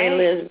you, Mary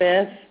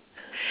Elizabeth.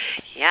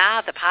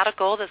 Yeah, the pot of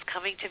gold is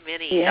coming to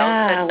many.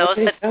 Yeah, those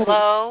that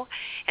flow,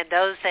 and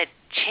those that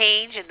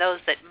change, and those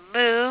that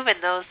move,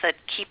 and those that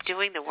keep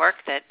doing the work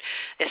that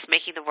is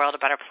making the world a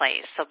better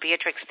place. So,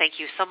 Beatrex, thank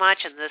you so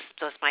much, and this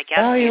was my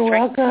guest. Oh, you're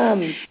Beatrex.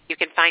 welcome. You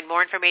can find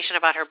more information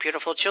about her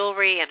beautiful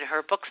jewelry and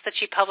her books that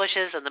she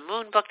publishes and the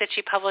moon book that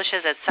she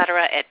publishes,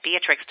 etc., at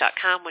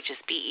Beatrex.com, which is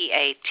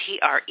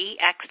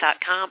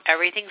BeaTrex.com.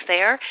 Everything's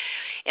there.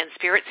 And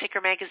Spirit Seeker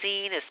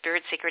Magazine is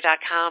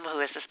SpiritSeeker.com, who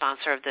is the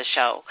sponsor of the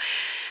show.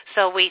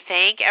 So we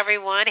thank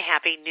everyone.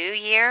 Happy New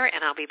Year,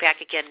 and I'll be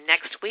back again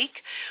next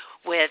week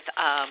with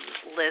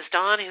Liz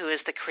Dawn, who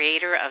is the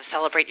creator of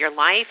Celebrate Your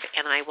Life,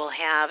 and I will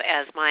have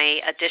as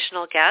my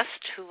additional guest,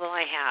 who will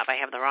I have? I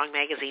have the wrong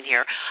magazine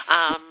here.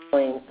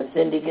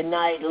 Cindy, good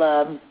night,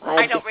 love.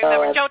 I don't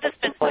remember. Don't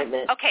dismiss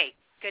me. Okay,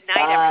 good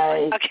night,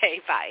 everyone.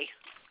 Okay, bye.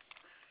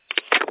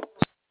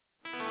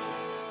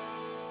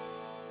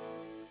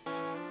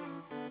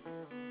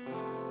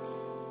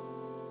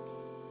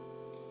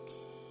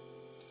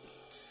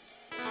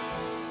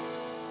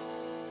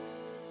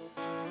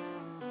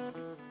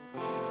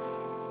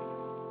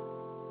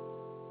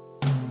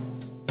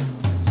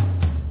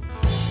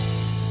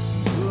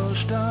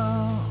 star.